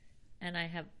 And I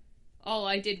have... All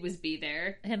I did was be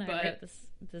there. And I wrote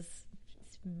this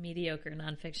mediocre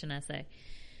nonfiction essay.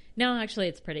 No, actually,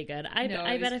 it's pretty good. I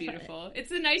bet it's beautiful. It's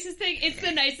the nicest thing. It's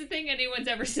the nicest thing anyone's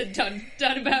ever done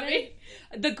about me.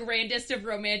 The grandest of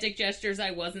romantic gestures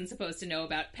I wasn't supposed to know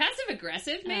about. Passive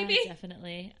aggressive, maybe.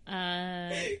 Definitely.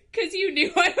 Because you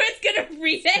knew I was gonna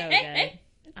read it. Good.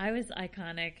 I was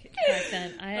iconic back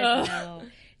then. I had no.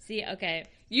 See, okay.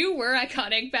 You were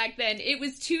iconic back then. It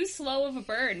was too slow of a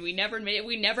burn. We never made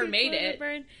it.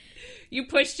 Burn. You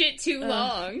pushed it too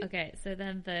long. Okay, so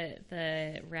then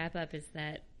the wrap up is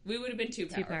that. We would have been too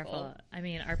powerful. I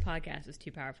mean, our podcast was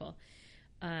too powerful.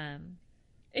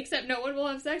 Except no one will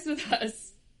have sex with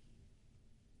us.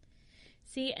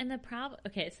 See, and the problem...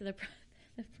 Okay, so the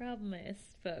problem is,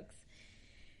 folks...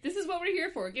 This is what we're here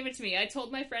for. Give it to me. I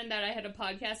told my friend that I had a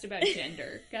podcast about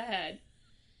gender. Go ahead.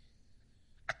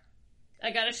 I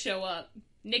gotta show up.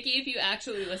 Nikki, if you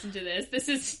actually listen to this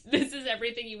is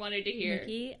everything you wanted to hear.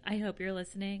 Nikki, I hope you're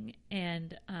listening,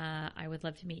 and I would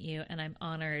love to meet you, and I'm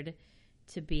honored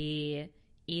to be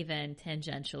even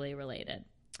tangentially related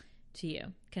to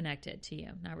you, connected to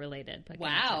you, not related, but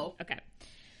connected. Wow. Okay.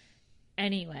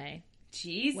 Anyway,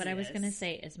 Jesus. What I was going to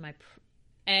say is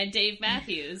and Dave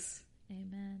Matthews.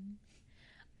 Amen.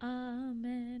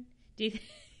 Amen. Do you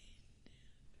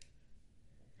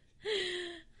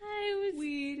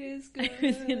Weed is good. I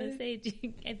was going to say, do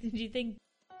you think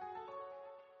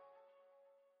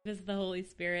is the Holy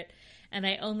Spirit? And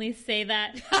I only say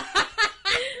that.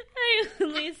 I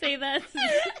only say that.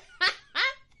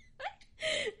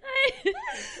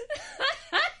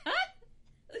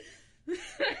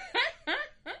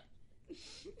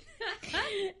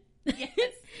 Yes.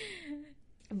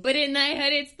 But in my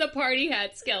head, it's the party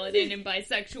hat skeleton in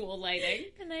bisexual lighting.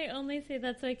 And I only say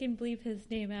that so I can bleep his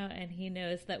name out and he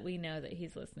knows that we know that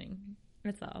he's listening.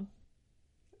 That's all.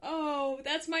 Oh,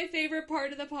 that's my favorite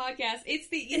part of the podcast. It's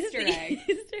the Easter egg.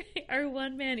 Our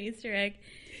one-man Easter egg.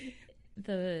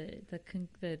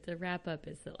 The wrap up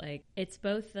is that, like, it's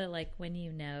both the, like, when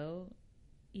you know,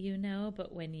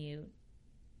 but when you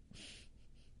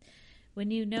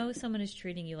know someone is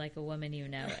treating you like a woman,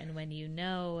 and when you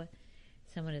know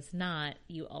someone is not,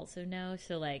 you also know.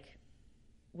 So, like,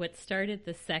 what started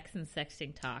the sex and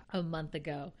sexting talk a month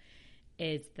ago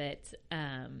is that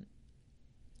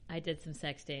I did some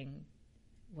sexting,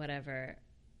 whatever,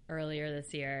 earlier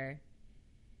this year.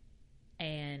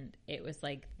 And it was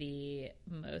like the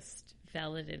most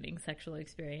validating sexual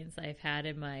experience I've had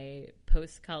in my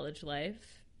post-college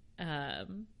life.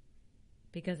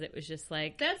 Because it was just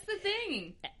like... That's the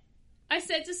thing. I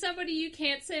said to somebody, you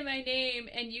can't say my name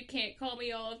and you can't call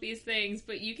me all of these things,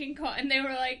 but you can call... And they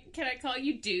were like, can I call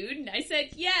you dude? And I said,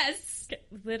 yes.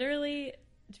 Literally,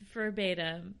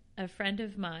 verbatim, a friend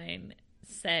of mine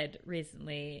said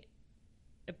recently,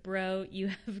 bro,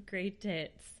 you have great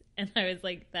tits. And I was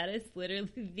like, that is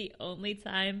literally the only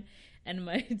time in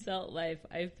my adult life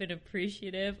I've been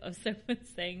appreciative of someone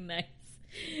saying nice.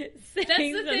 That's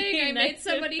the thing. I made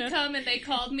somebody come and they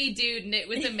called me dude, and it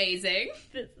was amazing.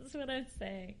 This is what I'm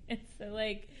saying. And so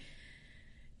like,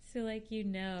 you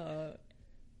know,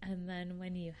 and then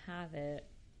when you have it,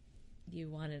 you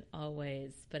want it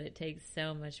always, but it takes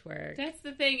so much work. That's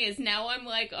the thing is now I'm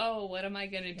like, oh, what am I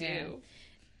going to do? Yeah.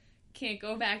 Can't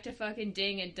go back to fucking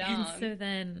ding and dong. And so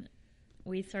then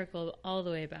we circled all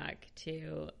the way back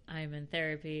to I'm in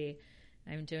therapy.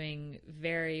 I'm doing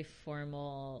very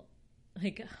formal,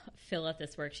 like, fill out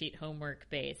this worksheet,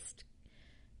 homework-based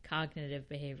cognitive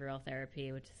behavioral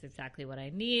therapy, which is exactly what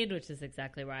I need, which is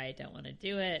exactly why I don't want to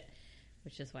do it,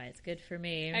 which is why it's good for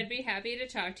me. I'd be happy to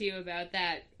talk to you about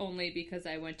that only because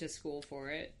I went to school for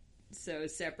it. So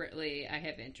separately, I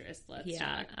have interest. Let's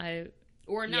talk.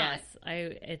 Or not.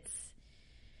 Yes, it's...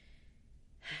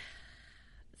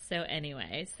 So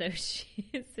anyway, so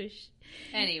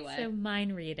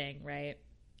mind reading, right?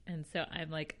 And so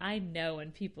I'm like, I know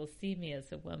when people see me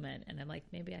as a woman, and I'm like,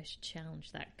 maybe I should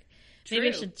challenge that. True.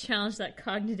 Maybe I should challenge that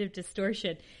cognitive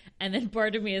distortion. And then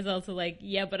part of me is also like,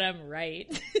 yeah, but I'm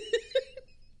right.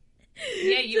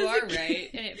 Yeah, you are right,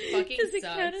 and it fucking sucks. Does it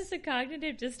sucks. count as a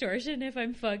cognitive distortion if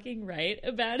I'm fucking right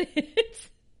about it?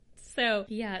 So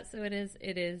yeah, so it is,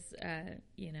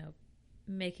 you know,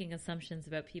 making assumptions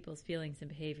about people's feelings and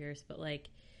behaviors, but like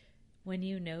when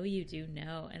you know, you do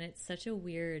know, and it's such a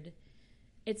weird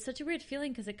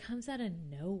feeling because it comes out of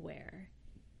nowhere.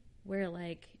 Where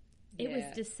like it was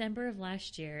December of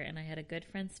last year, and I had a good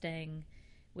friend staying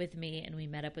with me, and we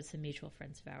met up with some mutual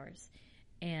friends of ours,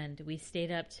 and we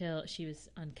stayed up till she was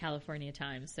on California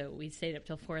time, so we stayed up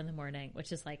till 4 a.m,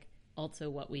 which is like also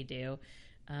what we do.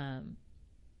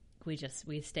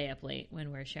 We stay up late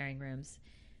when we're sharing rooms.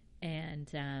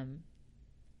 And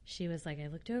she was like, I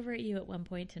looked over at you at one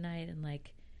point tonight, and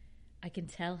like, I can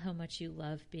tell how much you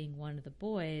love being one of the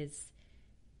boys.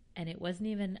 And it wasn't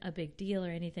even a big deal or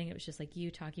anything. It was just like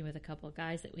you talking with a couple of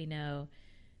guys that we know.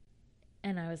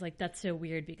 And I was like, that's so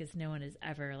weird because no one has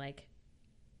ever like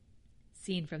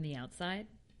seen from the outside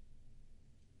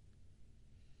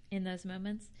in those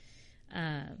moments.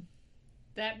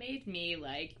 That made me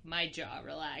like, my jaw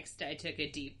relaxed. I took a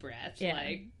deep breath. Yeah.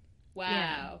 Like,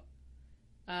 wow.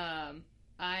 Yeah.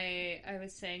 I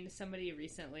was saying to somebody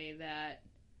recently that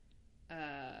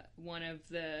one of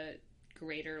the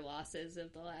greater losses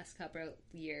of the last couple of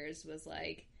years was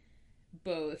like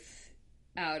both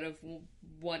out of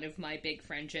one of my big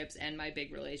friendships and my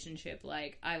big relationship.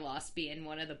 Like, I lost being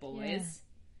one of the boys.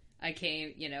 Yeah.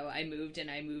 I moved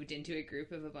into a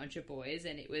group of a bunch of boys,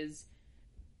 and it was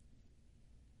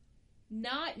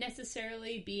not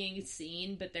necessarily being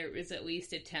seen, but there was at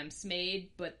least attempts made,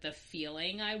 but the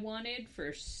feeling I wanted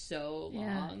for so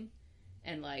long,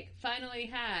 and like finally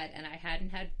had, and I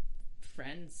hadn't had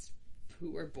friends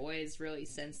who were boys really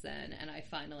since then, and I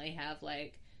finally have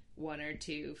like 1 or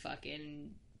 2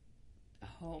 fucking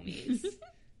homies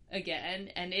again,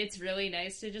 and it's really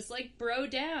nice to just like bro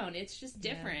down. It's just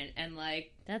different, and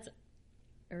like that's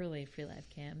early free life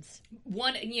cams.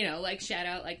 One, like shout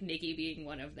out like Nikki being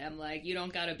one of them. Like, you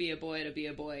don't gotta be a boy to be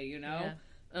a boy, Yeah.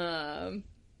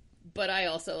 But I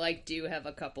also like do have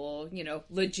a couple,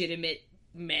 legitimate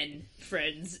men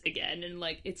friends again, and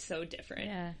like it's so different.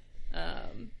 Yeah.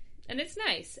 And it's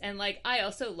nice. And like I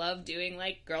also love doing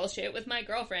like girl shit with my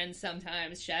girlfriends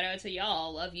sometimes. Shout out to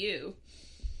y'all. Love you.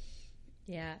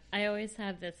 Yeah. I always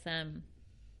have this thought.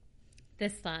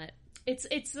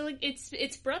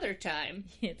 It's brother time.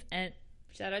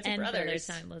 Shout out to brothers. Brother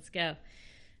time. Let's go.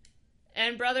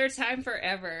 And brother time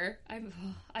forever.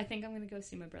 I think I'm gonna go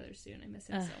see my brother soon. I miss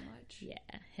him so much. Yeah,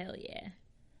 hell yeah.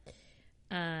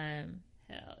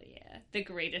 Hell yeah. The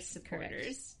greatest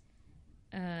supporters.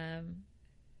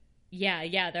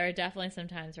 Yeah, there are definitely some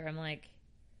times where I'm like,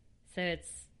 so it's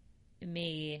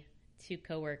me, 2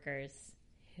 coworkers.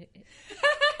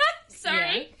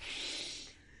 Sorry. Yeah.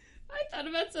 I thought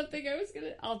about something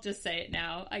I'll just say it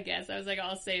now, I guess. I was like,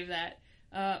 I'll save that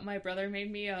My brother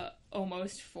made me a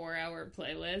almost 4-hour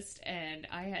playlist, and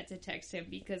I had to text him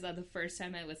because on the first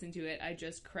time I listened to it, I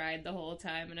just cried the whole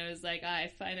time, and I was like, I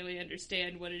finally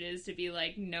understand what it is to be,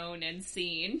 like, known and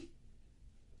seen.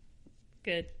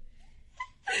 Good.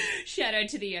 Shout out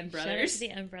to the Young Brothers. Shout out to the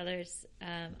Young Brothers.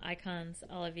 Icons,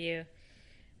 all of you.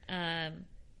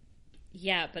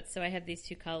 Yeah, but so I have these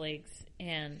two colleagues,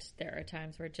 and there are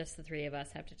times where just the three of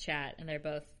us have to chat, and they're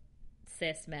both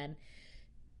cis men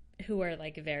who are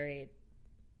like very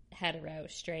hetero,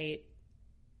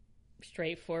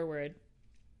 straightforward,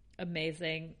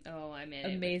 amazing. Oh, I'm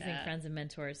in amazing friends and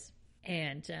mentors.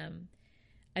 And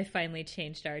I finally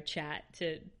changed our chat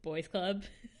to Boys Club,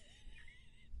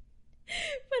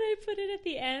 but I put it at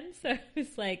the end, so it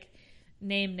was like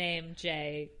name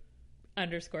J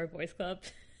 _ Boys Club.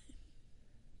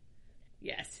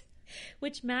 Yes.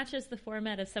 Which matches the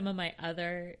format of some of my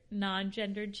other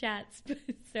non-gendered chats.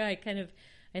 So I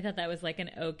thought that was like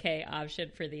an okay option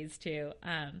for these two.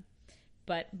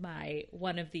 But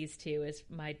one of these two is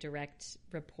my direct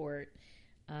report.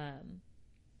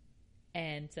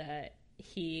 And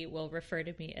he will refer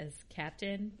to me as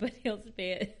Captain, but he'll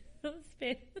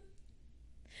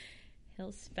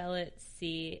spell it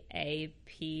CAPXN.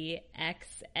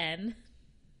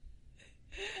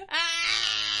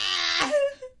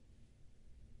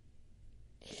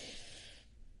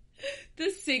 The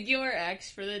singular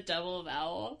X for the double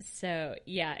vowel. So,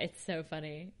 yeah, it's so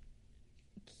funny.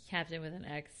 Captain with an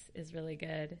X is really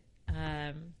good.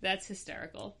 That's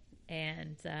hysterical.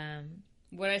 And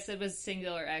what I said was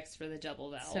singular X for the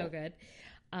double vowel. So good.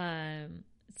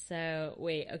 So,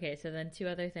 wait, okay, so then two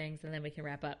other things, and then we can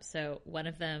wrap up. So, one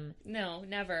of them... No,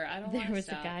 never. I don't want to There was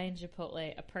stop. a guy in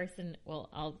Chipotle, a person...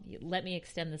 Well, let me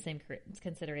extend the same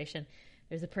consideration.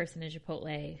 There's a person in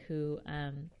Chipotle who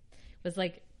was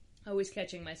like... Always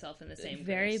catching myself in the same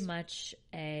very verse. much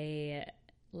a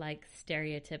like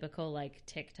stereotypical like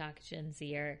TikTok Gen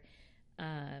Zer,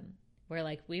 where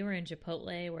like we were in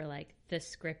Chipotle where like the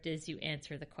script is you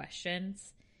answer the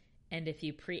questions, and if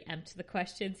you preempt the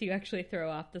questions you actually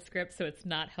throw off the script, so it's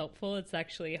not helpful, it's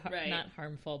actually not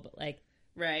harmful, but like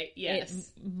yes, it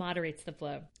moderates the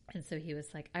flow. And so he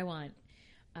was like, I want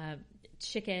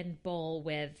chicken bowl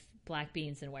with black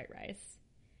beans and white rice.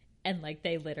 And, like,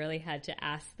 they literally had to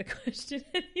ask the question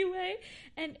anyway.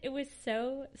 And it was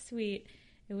so sweet.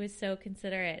 It was so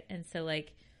considerate. And so,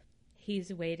 like,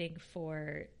 he's waiting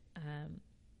for,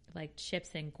 like,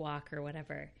 chips and guac or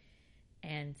whatever.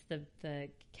 And the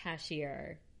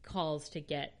cashier calls to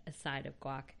get a side of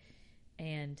guac.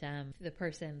 And the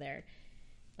person there,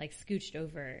 like, scooched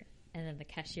over. And then the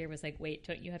cashier was like, wait,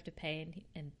 don't you have to pay?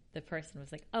 And the person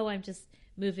was like, oh, I'm just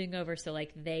moving over so,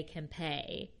 like, they can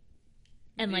pay.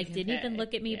 And, like, didn't even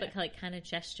look at me, but, like, kind of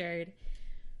gestured.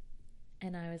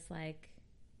 And I was like,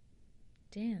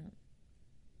 damn,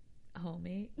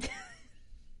 homie.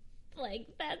 Like,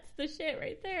 that's the shit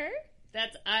right there.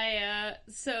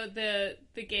 So the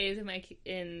gays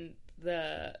in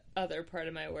the other part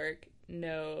of my work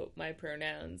know my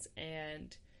pronouns,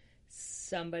 and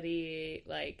somebody,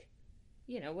 like,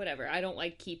 you know, whatever. I don't,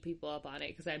 like, keep people up on it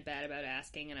because I'm bad about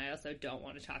asking, and I also don't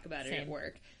want to talk about it at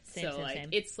work. Same.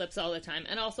 It slips all the time.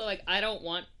 And also, like, I don't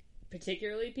want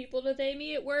particularly people to they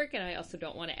me at work, and I also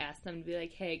don't want to ask them to be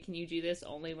like, hey, can you do this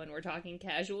only when we're talking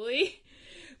casually?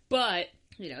 But,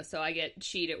 you know, so I get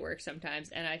sheet at work sometimes,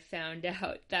 and I found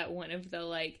out that one of the,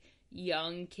 like,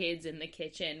 young kids in the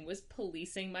kitchen was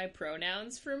policing my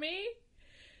pronouns for me.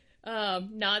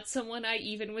 Not someone I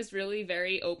even was really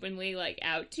very openly, like,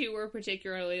 out to or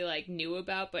particularly, like, knew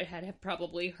about, but had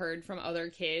probably heard from other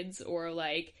kids or,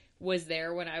 like, was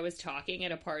there when I was talking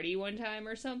at a party one time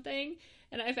or something.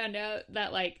 And I found out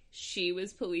that, like, she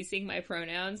was policing my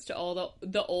pronouns to all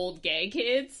the old gay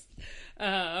kids.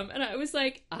 And I was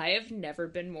like, I have never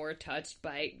been more touched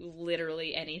by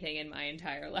literally anything in my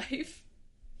entire life.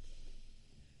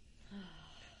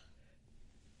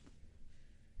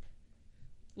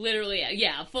 Literally,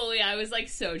 yeah, fully, I was, like,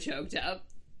 so choked up.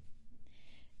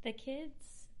 The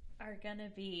kids are gonna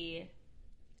be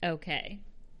okay,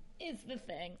 is the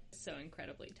thing. So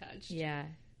incredibly touched. Yeah.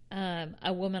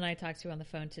 A woman I talked to on the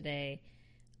phone today,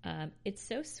 it's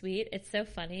so sweet. It's so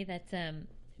funny that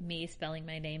me spelling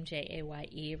my name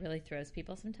Jaye really throws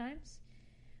people sometimes,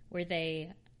 where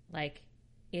they, like,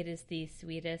 it is the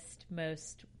sweetest,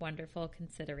 most wonderful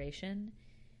consideration,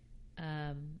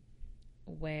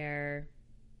 where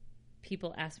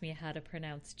people ask me how to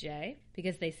pronounce J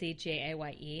because they see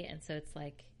Jaye, and so it's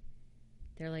like,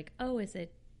 they're like, oh, is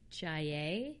it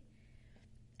Jaye?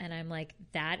 And I'm like,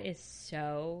 that is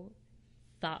so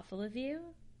thoughtful of you.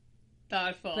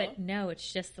 Thoughtful. But no,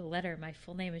 it's just the letter. My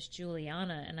full name is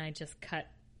Juliana, and I just cut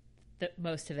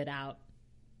most of it out.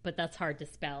 But that's hard to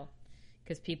spell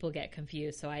because people get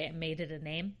confused. So I made it a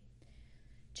name.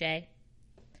 J,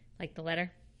 like the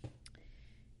letter.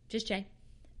 Just J.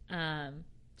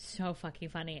 So fucking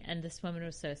funny. And this woman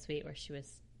was so sweet where she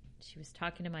was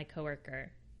talking to my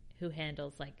coworker who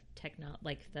handles the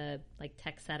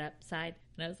tech setup side.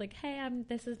 And I was like, hey,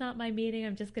 this is not my meeting.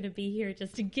 I'm just going to be here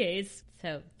just in case.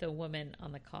 So the woman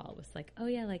on the call was like, oh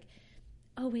yeah, like,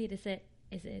 oh wait, is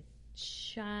it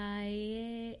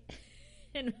Shy?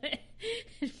 And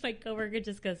my coworker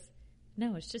just goes,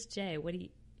 no, it's just Jay.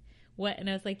 What? And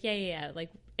I was like, yeah. Like,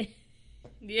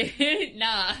 yeah,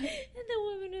 nah. And the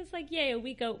woman was like, yeah,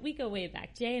 we go way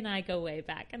back. Jay and I go way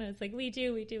back. And I was like, we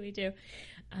do.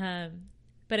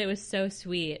 But it was so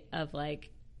sweet of like,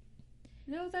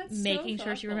 no, that's making so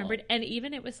sure she remembered. And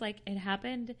even it was like, it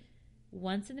happened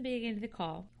once in the beginning of the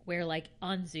call where like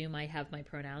on Zoom, I have my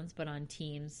pronouns, but on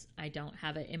Teams, I don't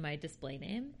have it in my display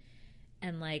name.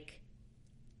 And like,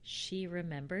 she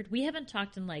remembered. We haven't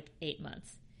talked in like 8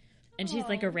 months. And she's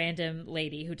like a random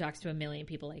lady who talks to a million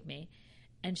people like me.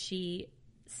 And she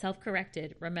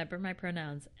self-corrected, remembered my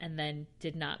pronouns, and then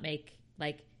did not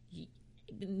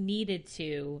needed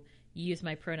to use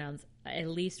my pronouns at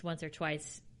least once or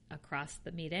twice across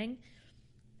the meeting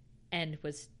and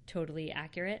was totally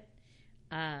accurate.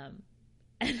 And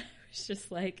I was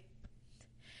just like...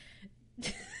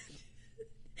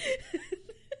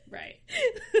 Right.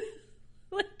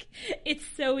 Like, it's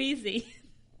so easy.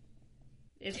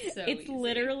 It's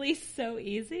literally so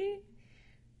easy.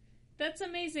 That's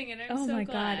amazing, and I'm so glad. Oh my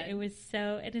God, it was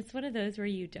so... And it's one of those where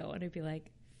you don't want to be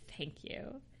like, thank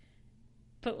you.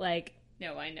 But like...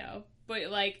 No, I know.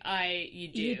 But like, you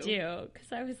do. You do,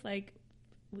 because I was like...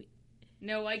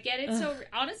 No, I get it. Ugh. So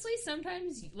honestly,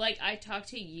 sometimes like I talk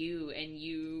to you and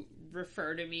you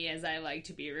refer to me as I like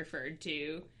to be referred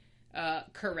to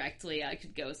correctly. I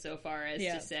could go so far as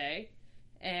to say.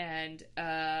 And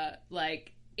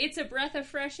like... It's a breath of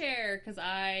fresh air because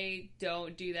I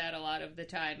don't do that a lot of the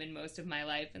time in most of my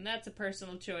life. And that's a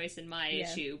personal choice and my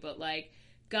issue. But, like,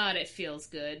 God, it feels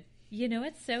good. You know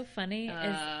what's so funny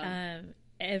is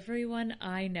everyone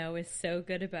I know is so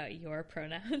good about your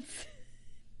pronouns.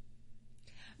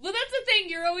 Well, that's the thing.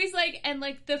 You're always like, and,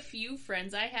 like, the few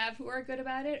friends I have who are good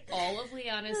about it, all of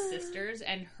Liana's sisters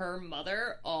and her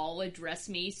mother all address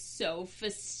me so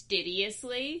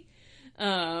fastidiously.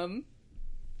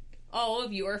 All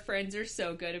of your friends are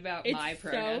so good about my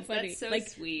pronouns. So that's so like,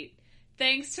 sweet.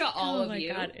 Thanks to all of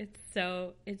you. Oh my God,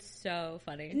 it's so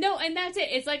funny. No, and that's it.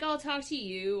 It's like I'll talk to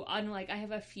you. I'm like, I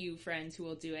have a few friends who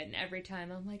will do it, and every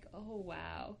time I'm like, oh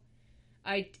wow,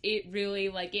 it really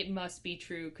like it must be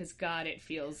true because God, it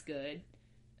feels good.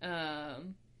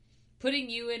 Putting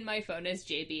you in my phone as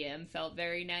JBM felt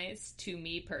very nice to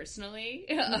me personally.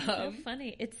 It's so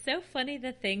funny. It's so funny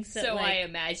the things that. So like, I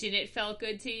imagine it felt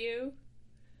good to you.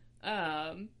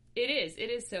 It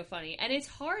is so funny. And it's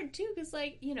hard too, because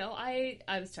like, you know, I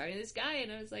was talking to this guy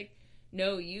and I was like,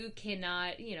 no, you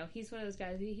cannot, you know, he's one of those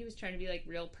guys, he was trying to be like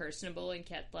real personable and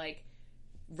kept like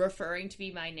referring to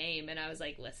be my name. And I was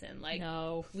like, listen, like,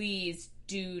 no, please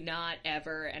do not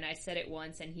ever. And I said it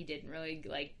once and he didn't really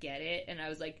like get it. And I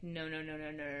was like, no,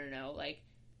 like,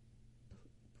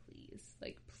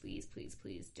 please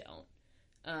don't.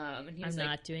 And he was I'm like,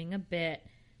 not doing a bit.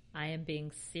 I am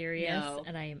being serious,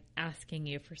 and I am asking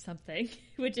you for something,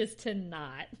 which is to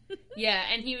not. Yeah,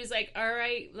 and he was like, all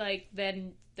right, like,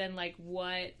 then, like,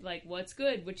 what's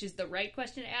good? Which is the right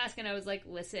question to ask. And I was like,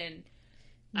 listen,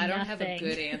 I don't have a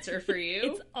good answer for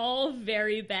you. It's all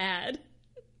very bad.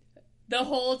 The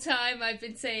whole time I've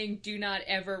been saying, do not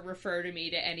ever refer to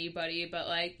me to anybody, but,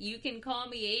 like, you can call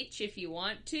me H if you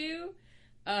want to.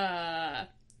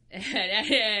 And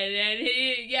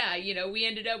he, yeah, you know, we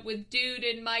ended up with dude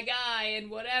and my guy and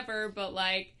whatever, but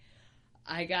like,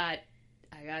 I got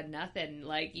nothing.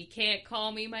 Like, you can't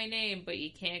call me my name, but you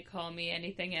can't call me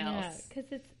anything else. Yeah,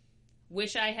 because it's...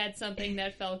 Wish I had something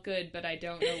that felt good, but I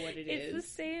don't know what it is. It's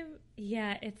the same.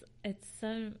 Yeah, it's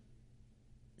some,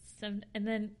 and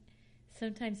then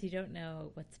sometimes you don't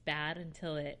know what's bad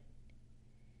until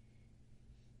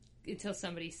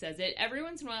somebody says it. Every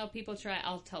once in a while people try,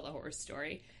 I'll tell the horse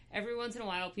story. Every once in a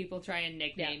while people try and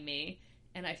nickname me,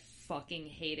 and I fucking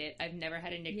hate it. I've never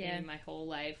had a nickname in my whole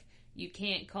life. You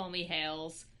can't call me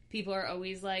Hales. People are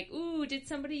always like, ooh, did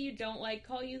somebody you don't like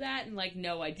call you that? And like,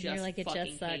 no, I just you're like, fucking it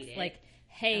just sucks. hate it. Like,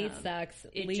 hey sucks.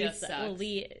 It Lee just sucks. Well,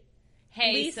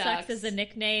 hey Lee sucks as a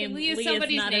nickname. Lee is Lee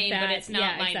somebody's is not name, a bad, but it's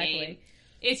not my name.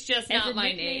 It's just as not a my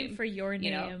nickname name. For your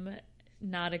name,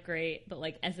 not a great, but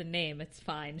like as a name, it's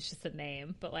fine. It's just a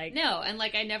name, but like no, and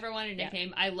like I never want a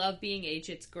nickname. Yeah. I love being H.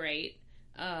 It's great.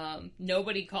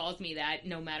 Nobody calls me that,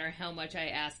 no matter how much I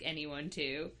ask anyone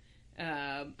to.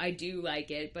 I do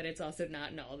like it, but it's also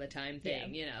not an all the time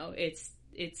thing. You know, it's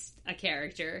a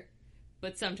character,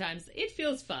 but sometimes it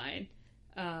feels fine.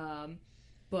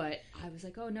 But I was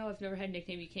like, oh no, I've never had a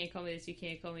nickname. You can't call me this. You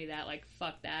can't call me that. Like,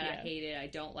 fuck that. I hate it. I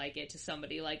don't like it, to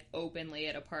somebody like openly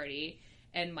at a party.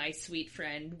 And my sweet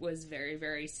friend was very,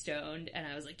 very stoned. And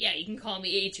I was like, yeah, you can call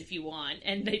me H if you want.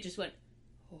 And they just went,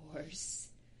 Horse.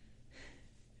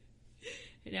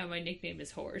 And now my nickname is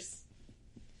Horse.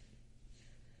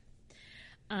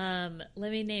 Let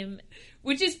me name...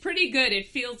 Which is pretty good. It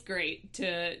feels great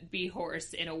to be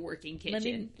Horse in a working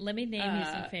kitchen. Let me name you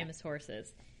some famous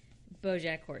horses.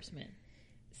 BoJack Horseman,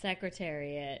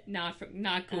 Secretariat, not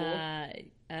cool.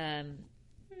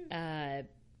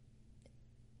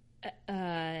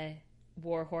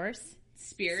 Warhorse,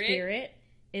 Spirit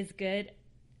is good.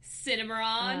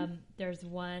 Cinnamon. There's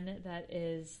one that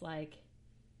is like,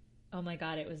 oh my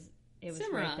god, it was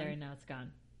Cimarron. Right there and now it's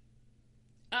gone.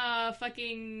 Yes.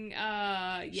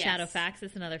 Shadowfax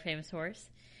is another famous horse.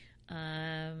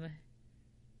 I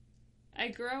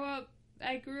grew up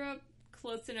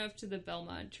close enough to the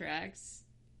Belmont tracks.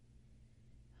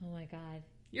 Oh my god.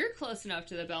 You're close enough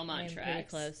to the Belmont tracks. Pretty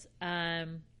close.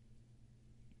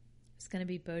 It's going to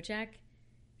be BoJack,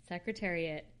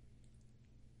 Secretariat,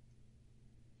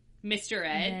 Mr.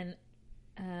 Ed.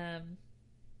 And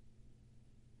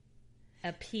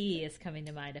a P is coming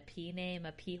to mind. A P name,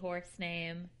 a P horse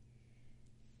name.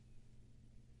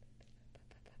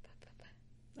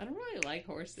 I don't really like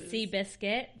horses.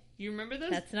 Seabiscuit. You remember those?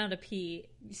 That's not a P.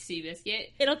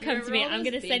 Seabiscuit. It'll come to me. I'm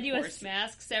going to send you horse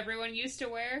masks everyone used to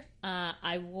wear.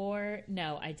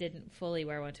 No, I didn't fully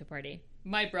wear one to a party.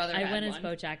 My brother had one. I went as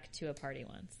BoJack to a party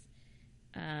once.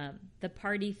 The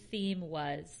party theme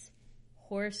was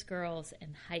horse girls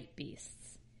and hype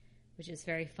beasts, which is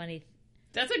very funny.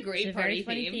 That's a great party theme.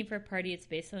 Funny theme for a party. It's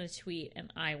based on a tweet,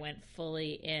 and I went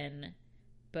fully in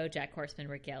BoJack Horseman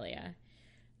regalia.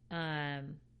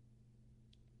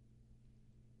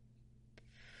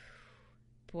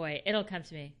 Boy, it'll come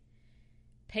to me.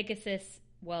 Pegasus.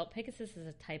 Well, Pegasus is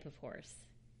a type of horse,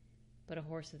 but a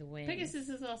horse with wings. Pegasus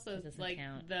is also like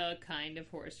the kind of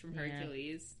horse from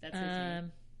Hercules. That's his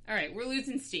name. All right, we're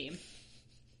losing steam.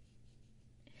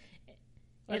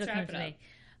 Let's wrap it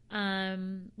up.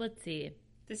 Let's see.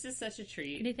 This is such a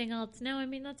treat. Anything else? No, I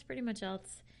mean, that's pretty much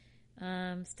else.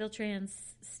 Still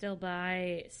trans, still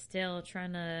bi, still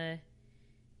trying to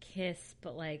kiss,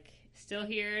 but like... Still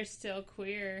here, still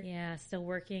queer. Yeah, still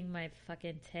working my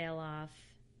fucking tail off.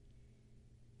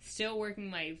 Still working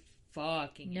my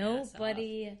fucking ass off.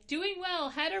 Doing well.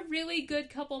 Had a really good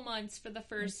couple months for the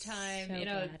first time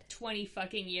in 20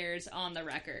 fucking years on the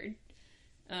record.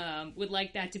 Would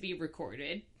like that to be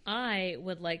recorded. I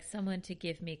would like someone to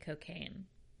give me cocaine.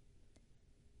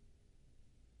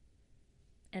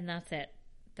 And that's it.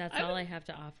 That's all I have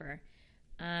to offer.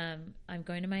 I'm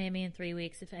going to Miami in 3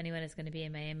 weeks. If anyone is going to be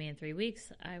in Miami in 3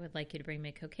 weeks, I would like you to bring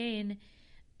me cocaine.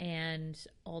 And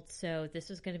also, this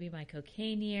was going to be my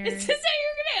cocaine year. Is this how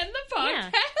you're going to end the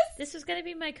podcast? Yeah, this was going to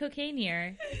be my cocaine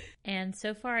year. And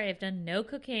so far, I've done no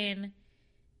cocaine.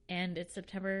 And it's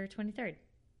September 23rd.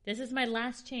 This is my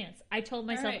last chance. I told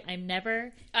myself I'm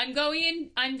going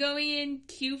in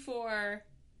Q4.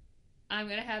 I'm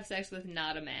going to have sex with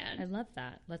not a man. I love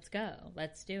that. Let's go.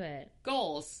 Let's do it.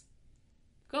 Goals.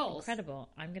 Incredible.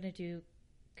 I'm going to do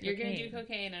cocaine. You're going to do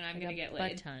cocaine and I'm going to get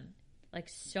laid. A ton. Like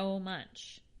so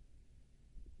much.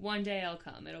 One day I'll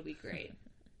come. It'll be great.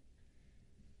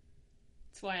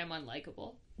 That's why I'm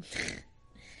unlikable.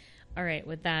 All right.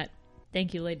 With that,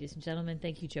 thank you, ladies and gentlemen.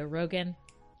 Thank you, Joe Rogan,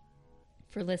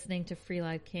 for listening to Free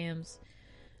Live Cams,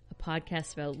 a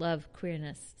podcast about love,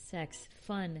 queerness, sex,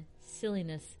 fun,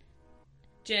 silliness,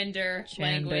 gender.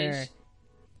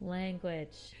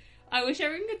 Language. I wish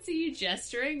everyone could see you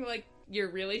gesturing like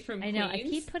you're really from Queens. I know. I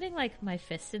keep putting like my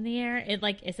fist in the air. It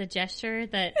like is a gesture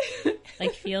that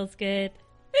like feels good.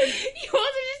 You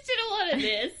also just did a lot of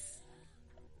this.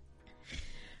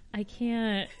 I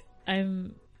can't.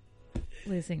 I'm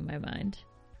losing my mind.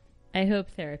 I hope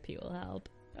therapy will help.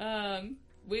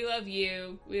 We love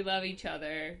you. We love each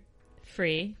other.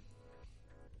 Free.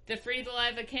 The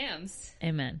Live of Cams.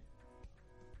 Amen.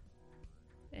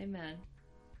 Amen.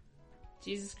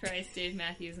 Jesus Christ, Dave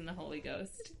Matthews, and the Holy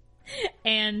Ghost.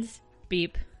 And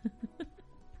beep.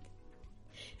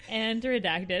 And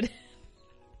redacted.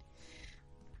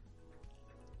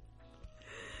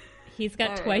 He's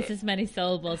got twice as many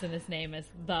syllables in his name as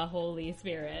the Holy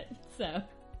Spirit, so...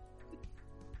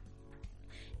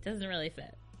 Doesn't really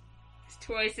fit.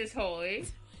 Twice as holy.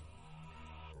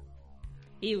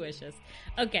 He wishes.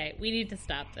 Okay, we need to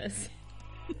stop this.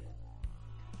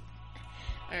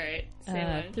 All right. Say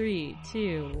one. 3,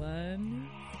 2, 1.